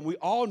involved in, we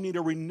all need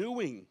a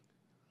renewing.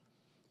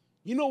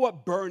 You know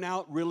what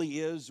burnout really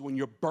is when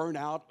you're burnt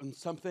out on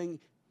something?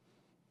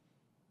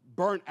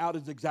 Burnt out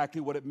is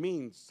exactly what it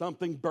means.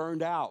 Something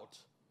burned out.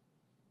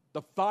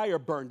 The fire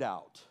burned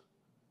out.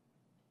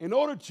 In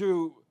order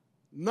to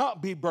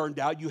not be burned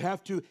out, you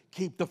have to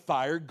keep the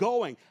fire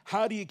going.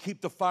 How do you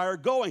keep the fire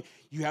going?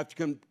 You have to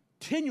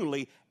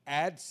continually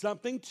add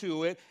something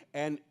to it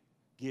and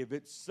give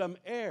it some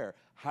air.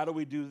 How do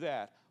we do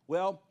that?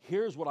 Well,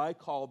 here's what I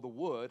call the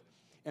wood,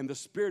 and the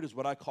Spirit is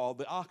what I call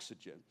the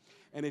oxygen.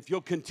 And if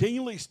you'll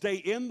continually stay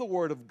in the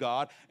Word of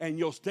God and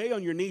you'll stay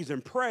on your knees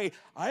and pray,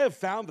 I have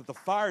found that the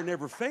fire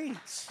never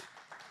faints.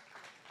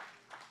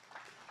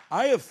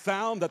 I have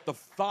found that the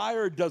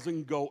fire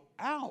doesn't go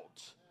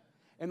out.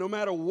 And no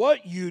matter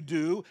what you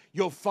do,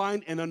 you'll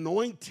find an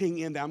anointing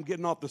in that. I'm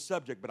getting off the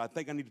subject, but I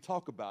think I need to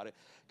talk about it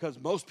because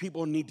most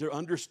people need to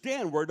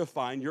understand where to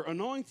find your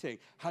anointing.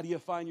 How do you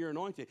find your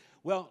anointing?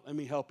 Well, let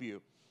me help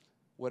you.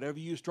 Whatever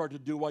you start to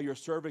do while you're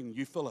serving,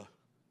 you feel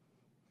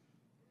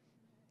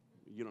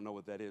you don't know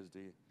what that is, do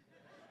you?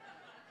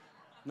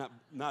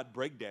 Not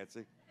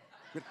breakdancing.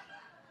 I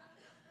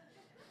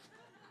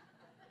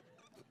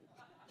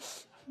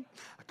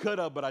could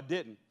have, but I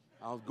didn't.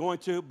 I was going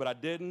to, but I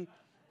didn't.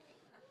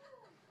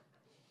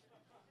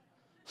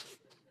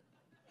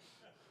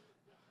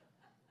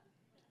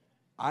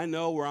 I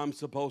know where I'm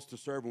supposed to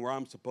serve and where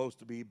I'm supposed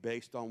to be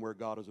based on where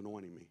God is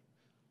anointing me.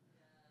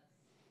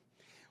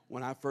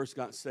 When I first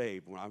got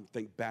saved, when I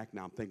think back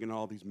now, I'm thinking of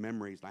all these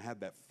memories, and I had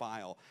that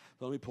file.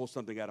 So let me pull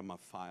something out of my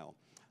file.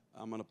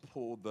 I'm going to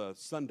pull the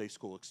Sunday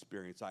school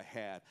experience I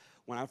had.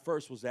 When I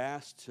first was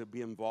asked to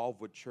be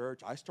involved with church,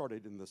 I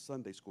started in the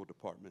Sunday school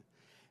department,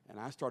 and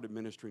I started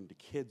ministering to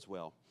kids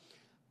well.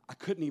 I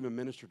couldn't even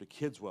minister to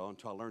kids well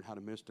until I learned how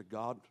to minister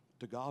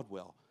to God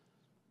well.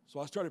 So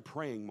I started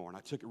praying more, and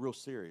I took it real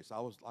serious.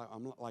 I'm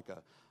an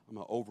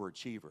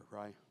overachiever,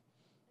 right?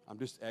 I'm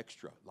just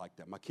extra like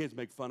that. My kids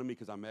make fun of me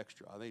because I'm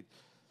extra. They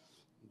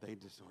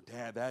just,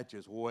 Dad, that's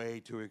just way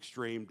too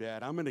extreme,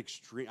 Dad. I am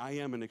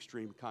an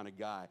extreme kind of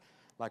guy.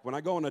 Like when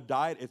I go on a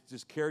diet, it's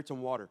just carrots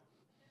and water.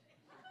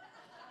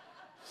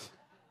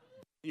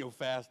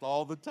 Fast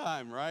all the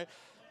time, right?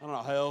 I don't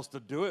know how else to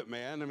do it,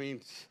 man. I mean,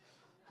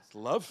 I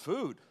love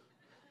food.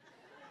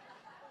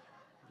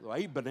 I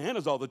eat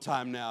bananas all the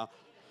time now.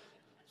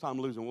 So I'm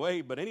losing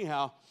weight. But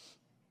anyhow,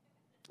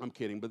 I'm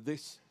kidding. But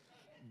this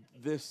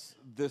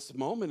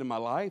moment in my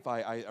life,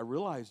 I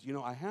realized,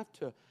 I have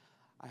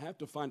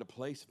to find a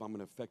place if I'm going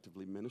to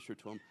effectively minister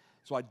to him.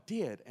 So I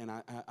did, and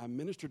I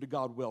ministered to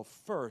God well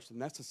first, and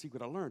that's the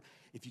secret I learned.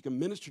 If you can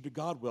minister to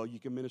God well, you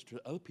can minister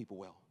to other people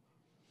well.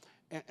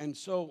 And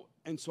so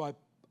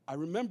I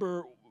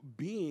remember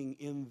being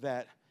in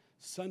that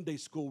Sunday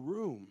school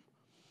room,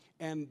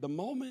 and the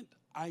moment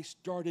I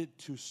started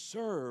to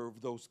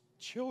serve those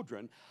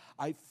children,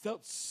 I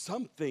felt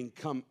something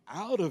come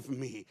out of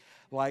me,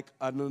 like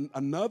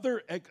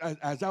another,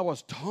 as I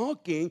was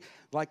talking,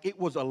 like it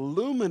was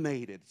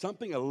illuminated.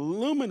 Something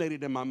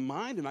illuminated in my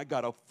mind, and I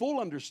got a full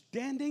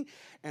understanding,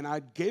 and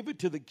I gave it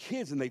to the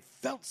kids, and they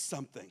felt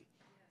something.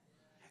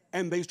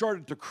 And they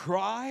started to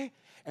cry,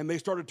 and they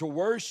started to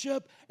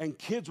worship, and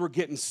kids were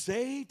getting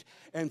saved,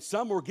 and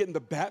some were getting the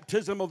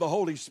baptism of the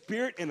Holy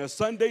Spirit in a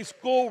Sunday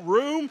school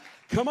room.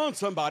 Come on,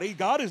 somebody.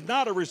 God is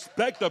not a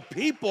respect of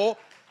people.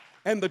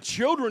 And the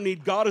children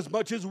need God as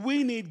much as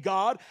we need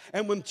God.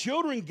 And when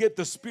children get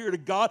the Spirit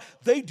of God,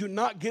 they do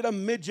not get a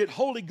midget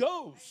Holy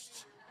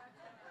Ghost.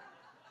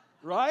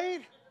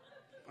 Right?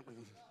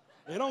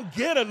 They don't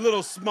get a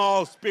little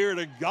small Spirit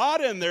of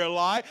God in their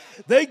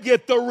life. They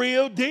get the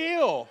real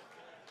deal,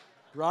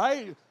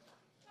 right?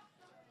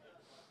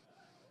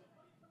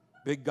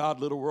 Big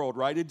God, little world,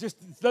 right? It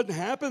doesn't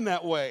happen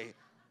that way.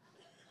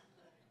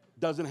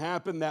 Doesn't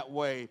happen that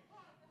way.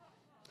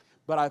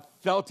 But I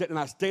felt it, and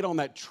I stayed on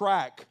that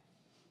track.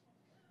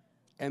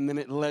 And then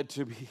it led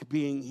to me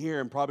being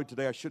here. And probably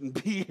today I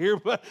shouldn't be here,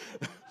 but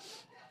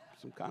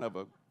some kind of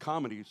a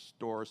comedy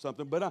store or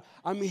something. But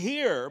I'm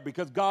here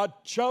because God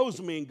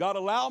chose me and God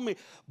allowed me.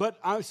 But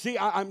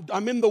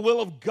I'm in the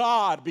will of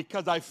God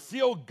because I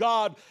feel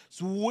God's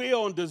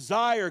will and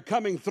desire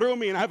coming through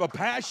me. And I have a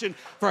passion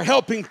for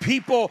helping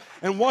people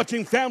and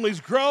watching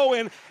families grow.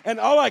 And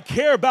all I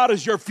care about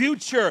is your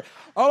future.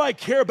 All I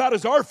care about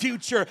is our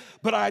future.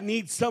 But I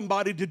need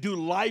somebody to do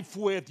life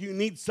with. You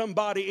need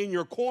somebody in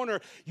your corner.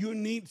 You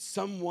need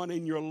someone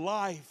in your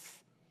life.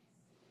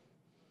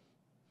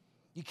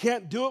 You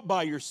can't do it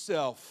by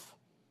yourself.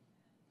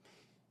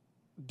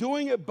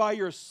 Doing it by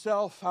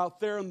yourself out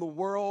there in the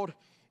world,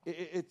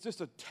 it's just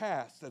a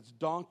task that's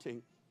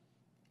daunting.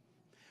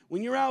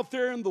 When you're out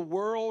there in the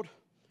world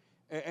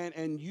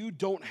and you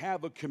don't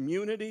have a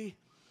community,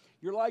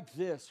 you're like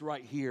this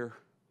right here.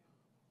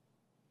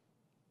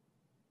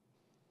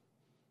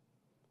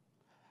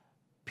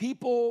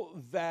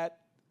 People that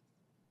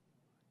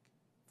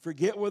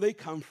forget where they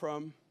come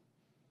from,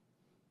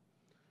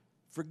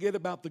 forget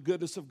about the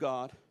goodness of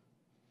God.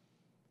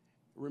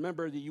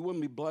 Remember that you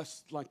wouldn't be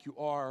blessed like you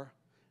are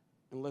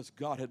unless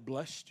God had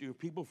blessed you.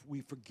 People, we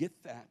forget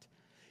that.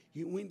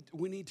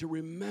 We need to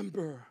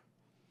remember,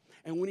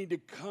 and we need to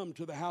come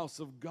to the house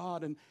of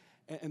God.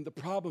 And the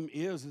problem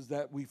is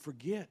that we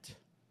forget.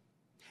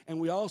 And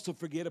we also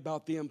forget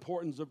about the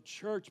importance of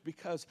church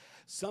because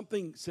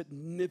something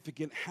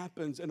significant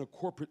happens in a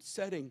corporate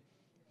setting.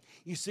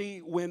 You see,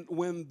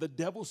 when the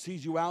devil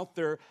sees you out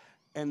there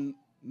and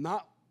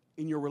not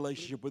in your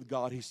relationship with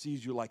God, he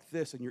sees you like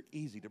this, and you're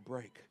easy to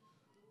break.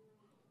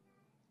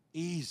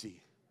 Easily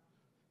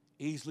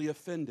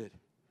offended,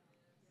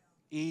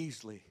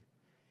 easily.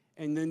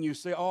 And then you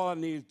say, all I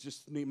need is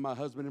just need my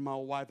husband and my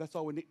wife. That's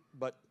all we need.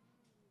 But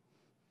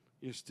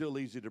you're still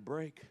easy to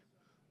break.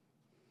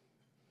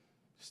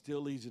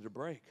 Still easy to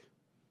break.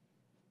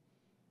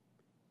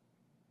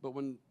 But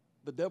when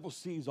the devil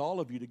sees all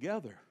of you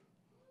together,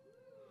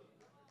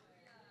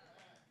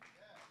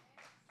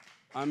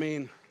 I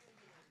mean,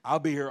 I'll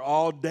be here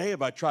all day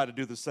if I try to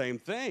do the same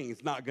thing.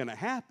 It's not going to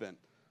happen.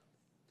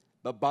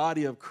 The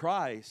body of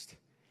Christ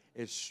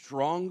is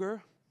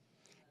stronger,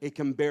 it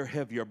can bear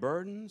heavier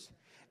burdens,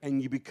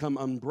 and you become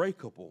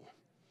unbreakable.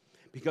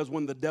 Because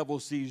when the devil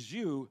sees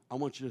you, I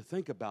want you to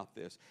think about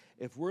this.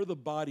 If we're the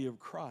body of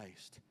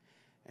Christ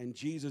and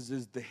Jesus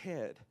is the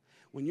head,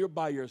 when you're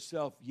by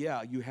yourself,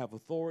 yeah, you have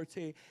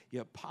authority, you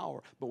have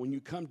power. But when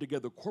you come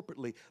together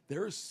corporately,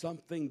 there is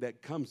something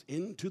that comes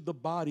into the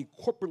body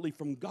corporately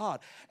from God.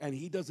 And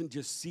he doesn't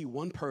just see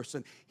one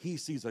person, he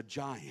sees a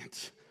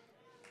giant.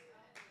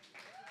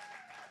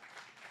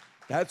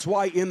 That's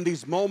why in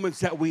these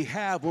moments that we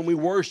have when we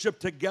worship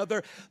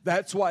together,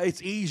 that's why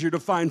it's easier to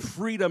find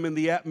freedom in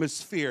the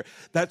atmosphere.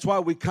 That's why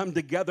we come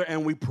together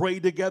and we pray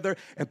together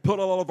and put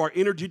all of our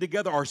energy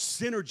together, our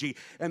synergy,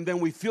 and then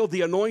we feel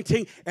the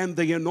anointing, and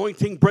the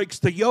anointing breaks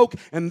the yoke,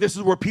 and this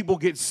is where people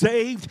get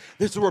saved.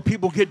 This is where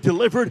people get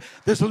delivered.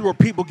 This is where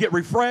people get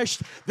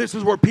refreshed. This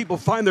is where people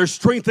find their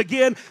strength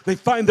again. They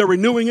find their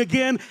renewing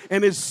again,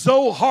 and it's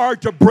so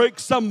hard to break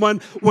someone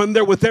when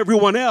they're with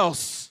everyone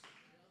else.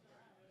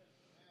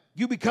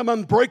 You become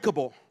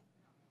unbreakable.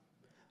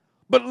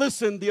 But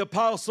listen, the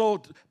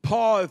Apostle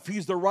Paul, if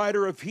he's the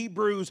writer of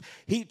Hebrews,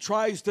 he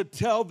tries to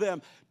tell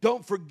them,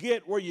 don't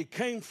forget where you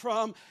came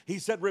from. He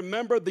said,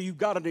 remember that you've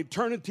got an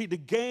eternity to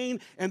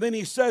gain. And then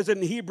he says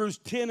in Hebrews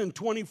 10 and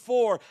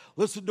 24,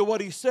 listen to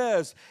what he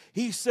says.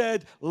 He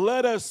said,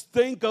 let us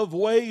think of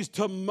ways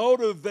to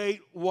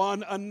motivate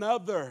one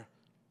another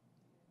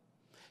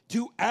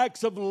to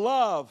acts of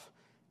love.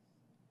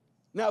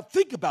 Now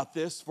think about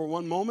this for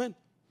one moment.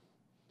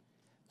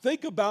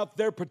 Think about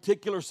their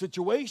particular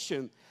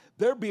situation.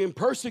 They're being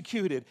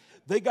persecuted.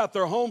 They got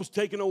their homes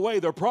taken away,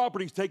 their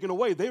properties taken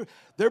away.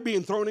 They're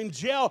being thrown in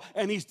jail.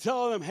 And he's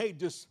telling them, hey,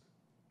 just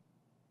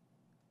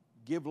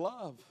give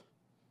love.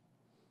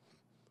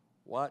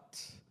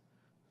 What?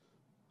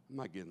 I'm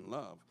not getting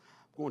love.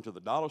 I'm going to the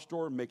dollar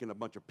store, making a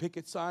bunch of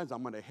picket signs.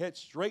 I'm going to head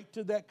straight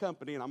to that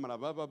company, and I'm going to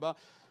blah, blah, blah.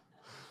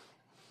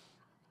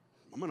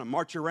 I'm going to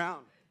march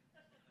around.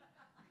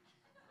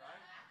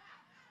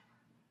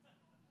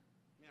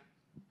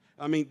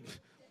 I mean,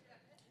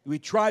 we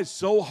try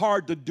so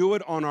hard to do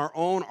it on our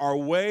own, our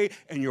way,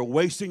 and you're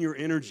wasting your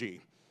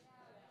energy.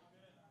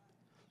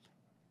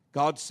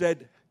 God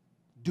said,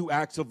 do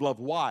acts of love.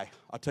 Why?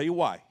 I'll tell you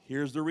why.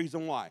 Here's the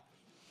reason why.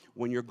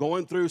 When you're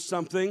going through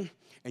something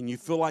and you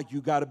feel like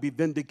you got to be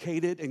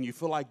vindicated and you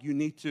feel like you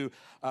need to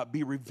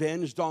be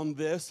revenged on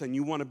this and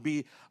you want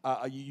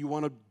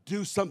to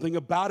do something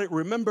about it,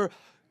 remember,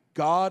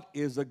 God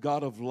is a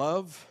God of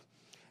love,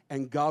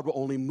 and God will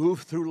only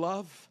move through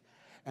love.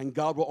 and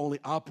God will only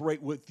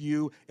operate with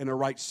you in a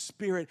right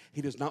spirit.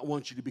 He does not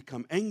want you to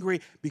become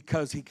angry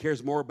because he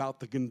cares more about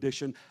the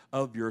condition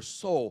of your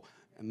soul.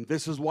 And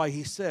this is why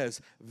he says,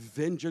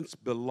 vengeance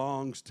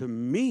belongs to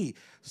me,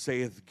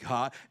 saith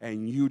God,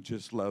 and you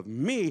just love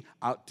me.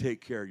 I'll take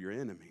care of your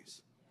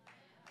enemies.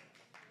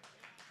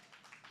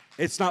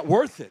 It's not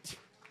worth it.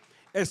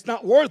 It's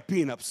not worth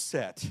being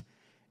upset.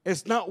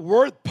 It's not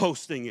worth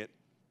posting it.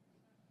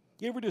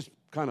 You ever just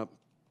kind of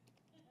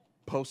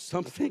post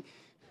something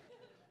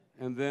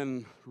and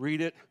then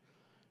read it,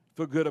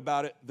 feel good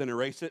about it, then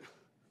erase it?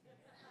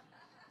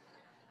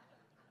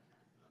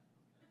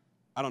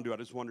 I don't do it. I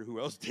just wonder who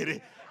else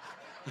did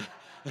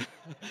it.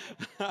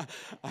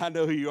 I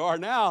know who you are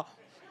now.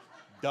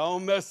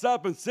 Don't mess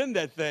up and send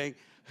that thing.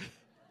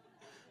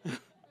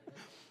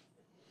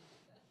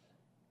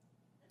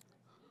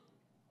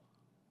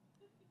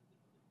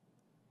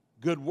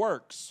 Good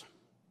works.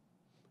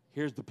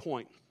 Here's the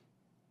point.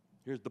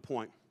 Here's the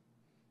point.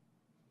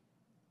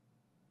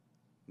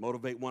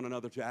 Motivate one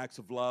another to acts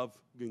of love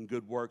and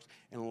good works,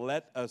 and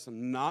let us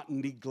not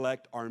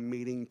neglect our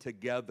meeting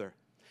together,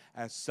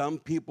 as some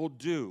people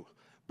do,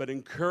 but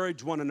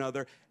encourage one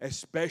another,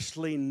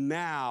 especially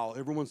now.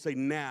 Everyone say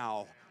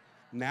now.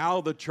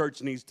 Now the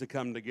church needs to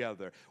come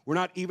together. We're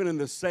not even in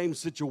the same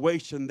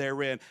situation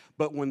they're in,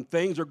 but when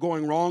things are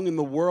going wrong in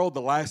the world,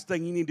 the last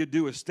thing you need to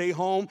do is stay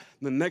home.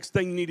 The next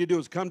thing you need to do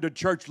is come to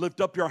church, lift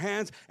up your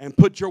hands, and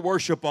put your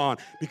worship on,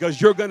 because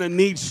you're going to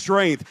need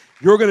strength.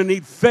 You're going to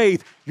need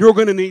faith. You're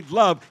going to need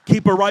love.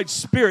 Keep a right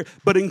spirit,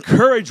 but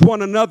encourage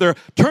one another.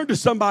 Turn to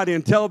somebody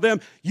and tell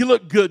them, you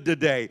look good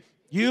today.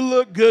 You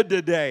look good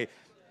today.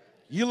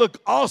 You look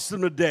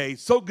awesome today.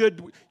 So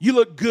good. You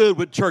look good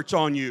with church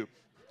on you.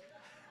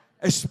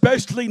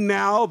 Especially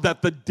now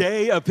that the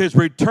day of his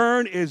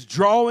return is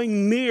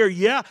drawing near.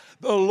 Yeah,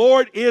 the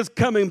Lord is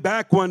coming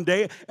back one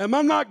day. And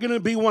I'm not going to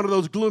be one of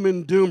those gloom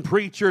and doom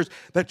preachers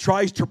that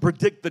tries to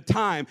predict the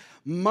time.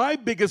 My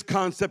biggest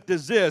concept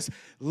is this: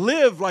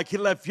 live like he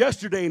left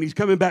yesterday and he's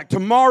coming back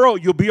tomorrow.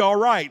 You'll be all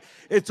right.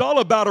 It's all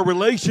about a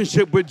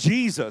relationship with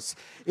Jesus.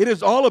 It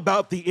is all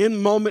about the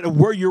end moment of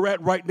where you're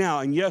at right now.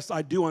 And yes,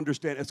 I do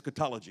understand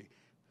eschatology.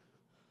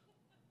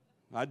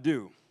 I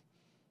do.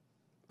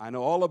 I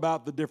know all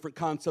about the different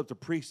concepts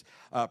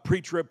of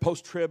pre-trib,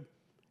 post-trib,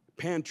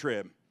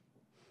 pan-trib.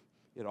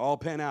 It all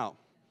pan out.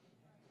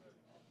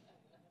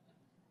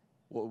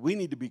 What we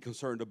need to be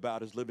concerned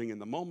about is living in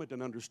the moment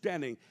and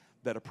understanding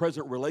that a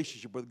present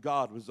relationship with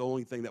God was the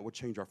only thing that would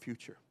change our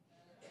future.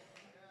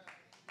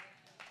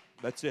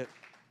 That's it.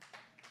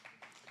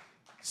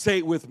 Say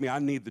it with me. I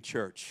need the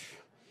church.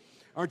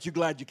 Aren't you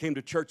glad you came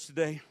to church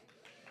today?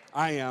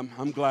 I am.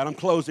 I'm glad. I'm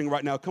closing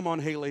right now. Come on,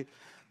 Haley.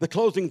 The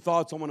closing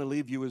thoughts I want to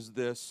leave you is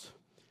this: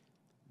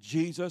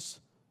 Jesus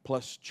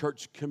plus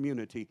church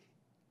community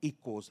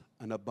equals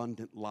an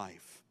abundant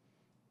life.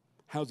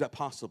 How's that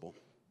possible?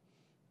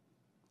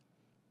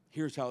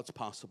 Here's how it's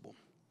possible.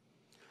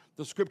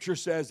 The scripture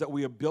says that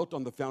we are built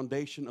on the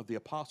foundation of the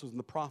apostles and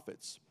the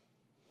prophets,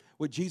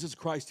 with Jesus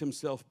Christ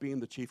himself being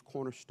the chief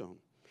cornerstone,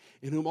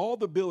 in whom all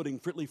the building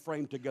fitly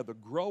framed together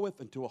groweth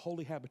into a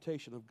holy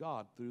habitation of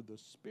God through the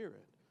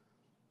Spirit.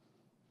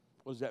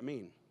 What does that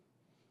mean?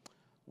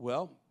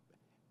 Well,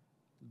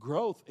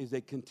 growth is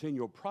a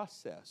continual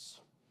process.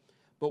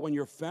 But when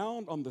you're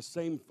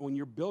when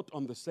you're built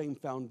on the same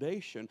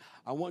foundation,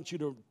 I want you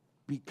to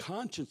be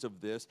conscious of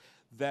this,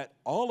 that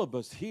all of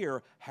us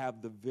here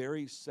have the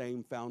very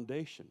same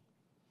foundation.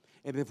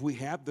 And if we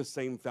have the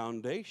same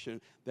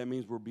foundation, that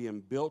means we're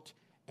being built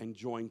and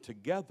joined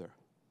together.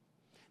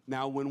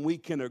 Now, when we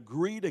can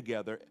agree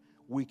together,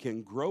 we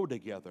can grow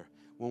together.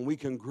 When we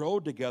can grow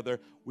together,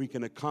 we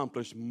can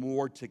accomplish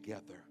more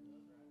together.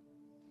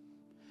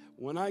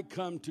 When I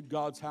come to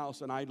God's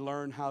house and I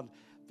learn how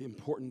the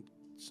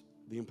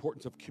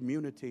importance of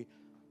community,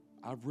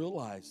 I've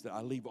realized that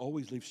I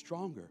always leave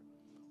stronger.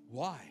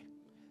 Why?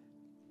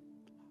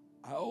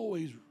 I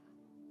always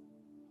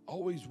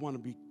want to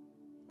be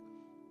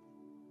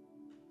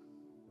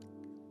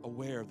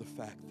aware of the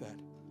fact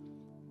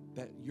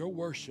that your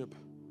worship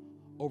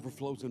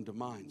overflows into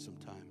mine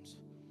sometimes.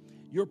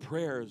 Your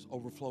prayers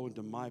overflow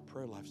into my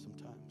prayer life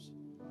sometimes.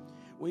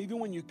 Well, even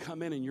when you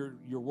come in and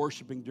you're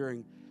worshiping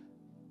during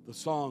the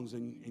songs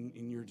and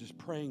you're just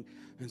praying,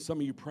 and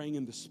some of you praying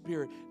in the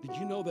Spirit, did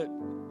you know that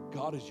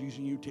God is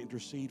using you to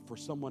intercede for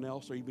someone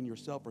else or even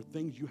yourself or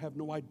things you have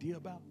no idea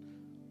about?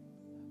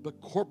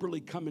 But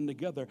corporately coming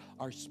together,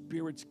 our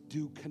spirits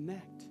do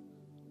connect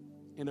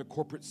in a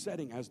corporate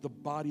setting as the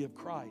body of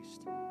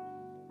Christ.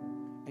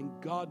 And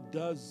God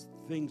does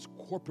things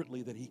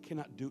corporately that he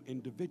cannot do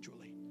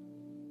individually.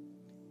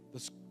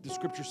 The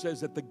scripture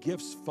says that the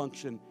gifts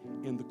function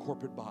in the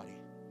corporate body.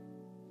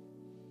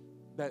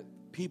 That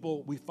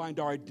people, we find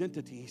our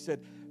identity. He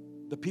said,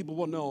 the people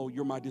will know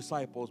you're my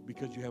disciples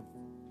because you have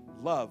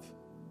love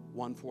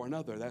one for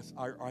another. That's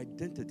our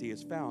identity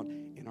is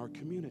found in our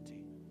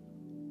community.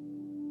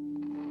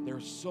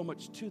 There's so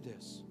much to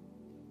this.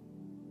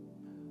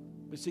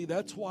 But see,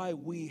 that's why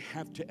we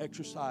have to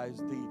exercise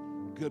the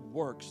good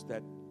works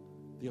that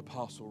the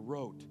apostle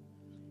wrote.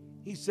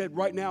 He said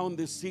right now in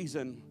this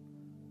season,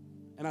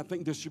 and I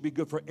think this should be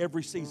good for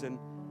every season,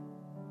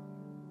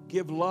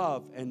 give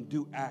love and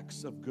do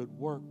acts of good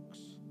works.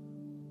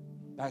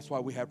 That's why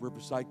we have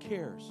Riverside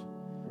Cares.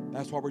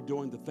 That's why we're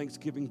doing the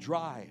Thanksgiving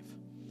drive.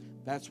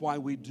 That's why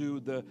we do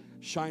the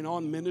Shine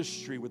On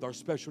ministry with our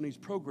special needs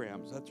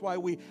programs. That's why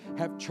we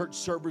have church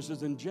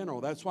services in general.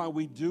 That's why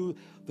we do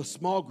the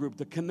small group,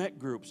 the connect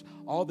groups,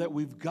 all that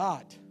we've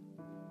got.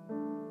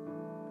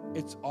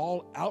 It's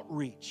all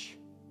outreach,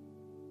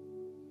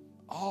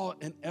 all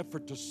an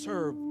effort to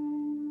serve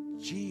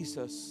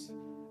Jesus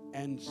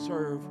and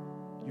serve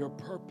your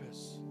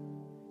purpose,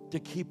 to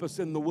keep us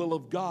in the will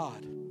of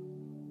God.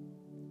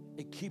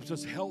 It keeps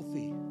us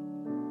healthy.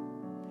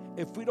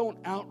 If we don't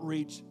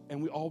outreach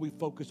and all we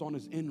focus on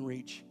is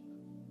inreach,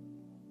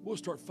 we'll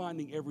start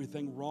finding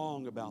everything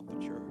wrong about the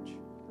church.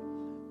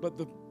 But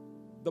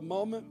the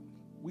moment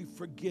we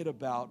forget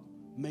about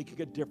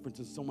making a difference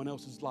in someone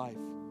else's life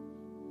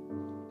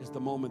is the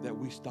moment that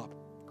we stop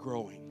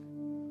growing.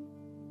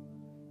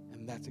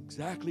 And that's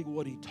exactly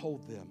what he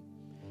told them.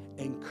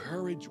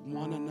 Encourage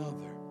one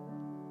another.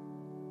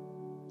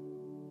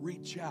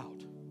 Reach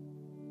out.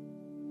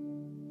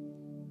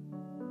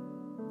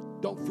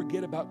 Don't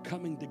forget about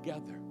coming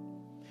together.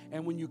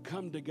 And when you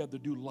come together,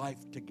 do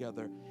life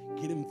together.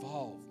 Get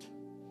involved.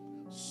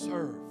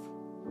 Serve.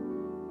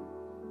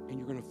 And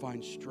you're going to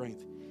find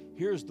strength.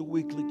 Here's the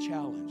weekly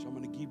challenge. I'm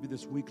going to give you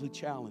this weekly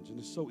challenge, and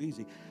it's so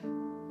easy.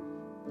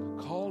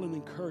 Call and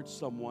encourage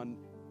someone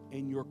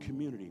in your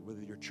community,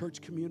 whether your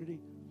church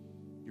community,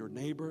 your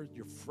neighbor,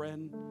 your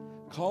friend.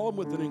 Call them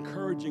with an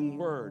encouraging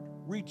word.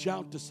 Reach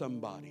out to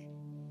somebody.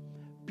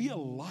 Be a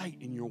light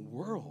in your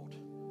world.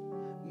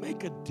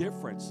 Make a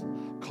difference.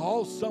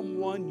 Call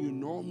someone you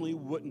normally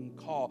wouldn't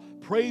call.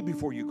 Pray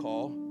before you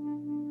call.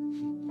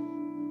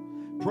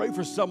 Pray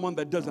for someone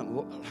that doesn't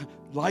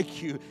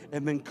like you,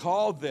 and then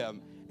call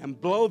them and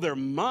blow their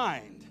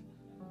mind.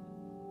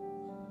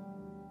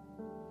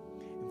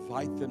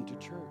 Invite them to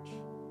church.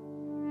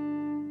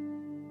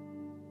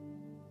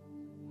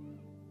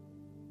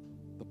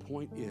 The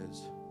point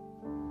is,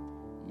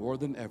 more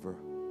than ever,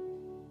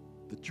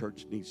 the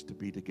church needs to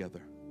be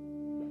together.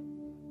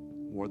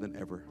 More than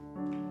ever.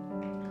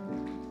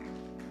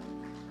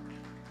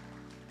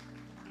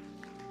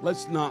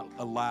 Let's not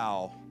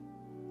allow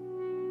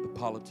the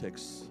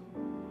politics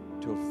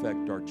to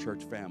affect our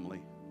church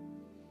family.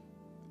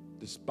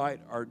 Despite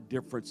our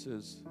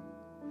differences,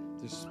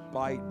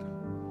 despite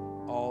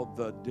all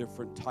the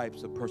different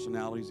types of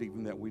personalities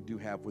even that we do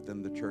have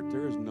within the church,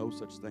 there is no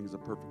such thing as a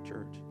perfect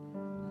church.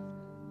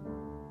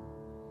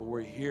 But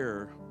we're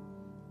here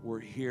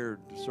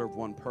to serve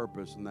one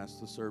purpose, and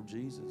that's to serve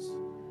Jesus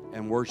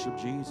and worship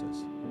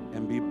Jesus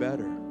and be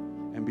better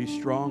and be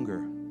stronger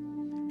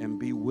and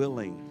be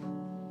willing.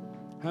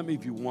 How many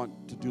of you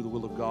want to do the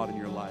will of God in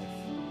your life?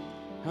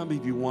 How many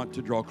of you want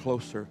to draw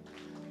closer?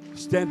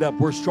 Stand up.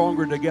 We're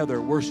stronger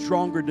together. We're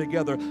stronger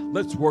together.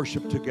 Let's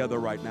worship together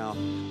right now.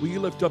 Will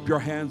you lift up your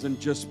hands and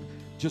just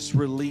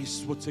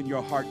release what's in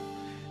your heart?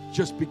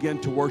 Just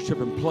begin to worship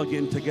and plug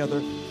in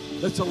together.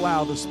 Let's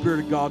allow the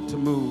Spirit of God to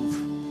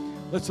move.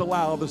 Let's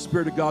allow the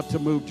Spirit of God to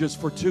move just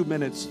for 2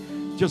 minutes.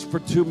 Just for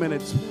 2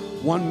 minutes.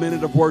 1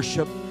 minute of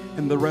worship,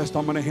 and the rest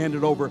I'm going to hand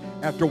it over.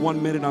 After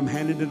 1 minute, I'm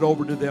handing it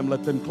over to them.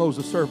 Let them close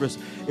the service.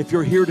 If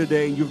you're here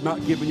today and you've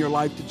not given your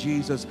life to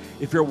Jesus,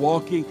 if you're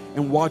walking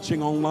and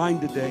watching online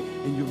today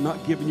and you've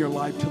not given your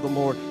life to the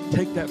Lord,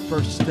 take that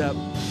first step.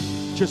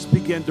 Just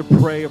begin to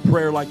pray a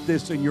prayer like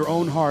this in your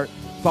own heart.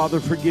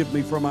 Father, forgive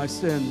me for my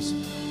sins.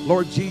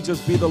 Lord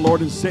Jesus, be the Lord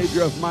and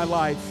Savior of my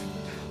life.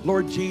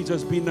 Lord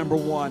Jesus, be number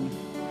one.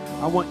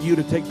 I want you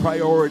to take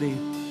priority.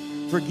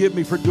 Forgive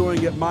me for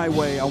doing it my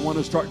way. I want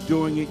to start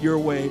doing it your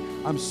way.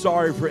 I'm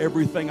sorry for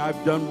everything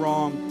I've done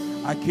wrong.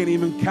 I can't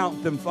even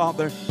count them,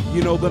 Father.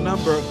 You know the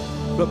number.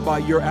 But by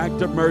your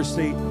act of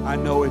mercy, I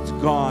know it's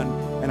gone.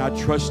 And I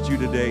trust you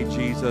today,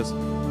 Jesus.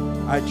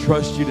 I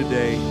trust you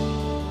today.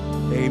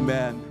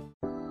 Amen.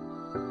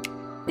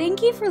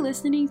 Thank you for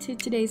listening to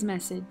today's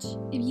message.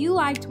 If you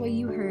liked what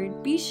you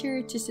heard, be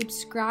sure to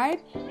subscribe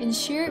and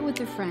share it with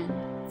a friend.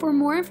 For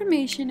more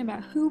information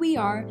about who we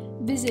are,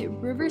 visit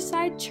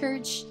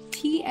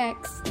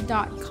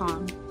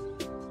riversidechurchtx.com.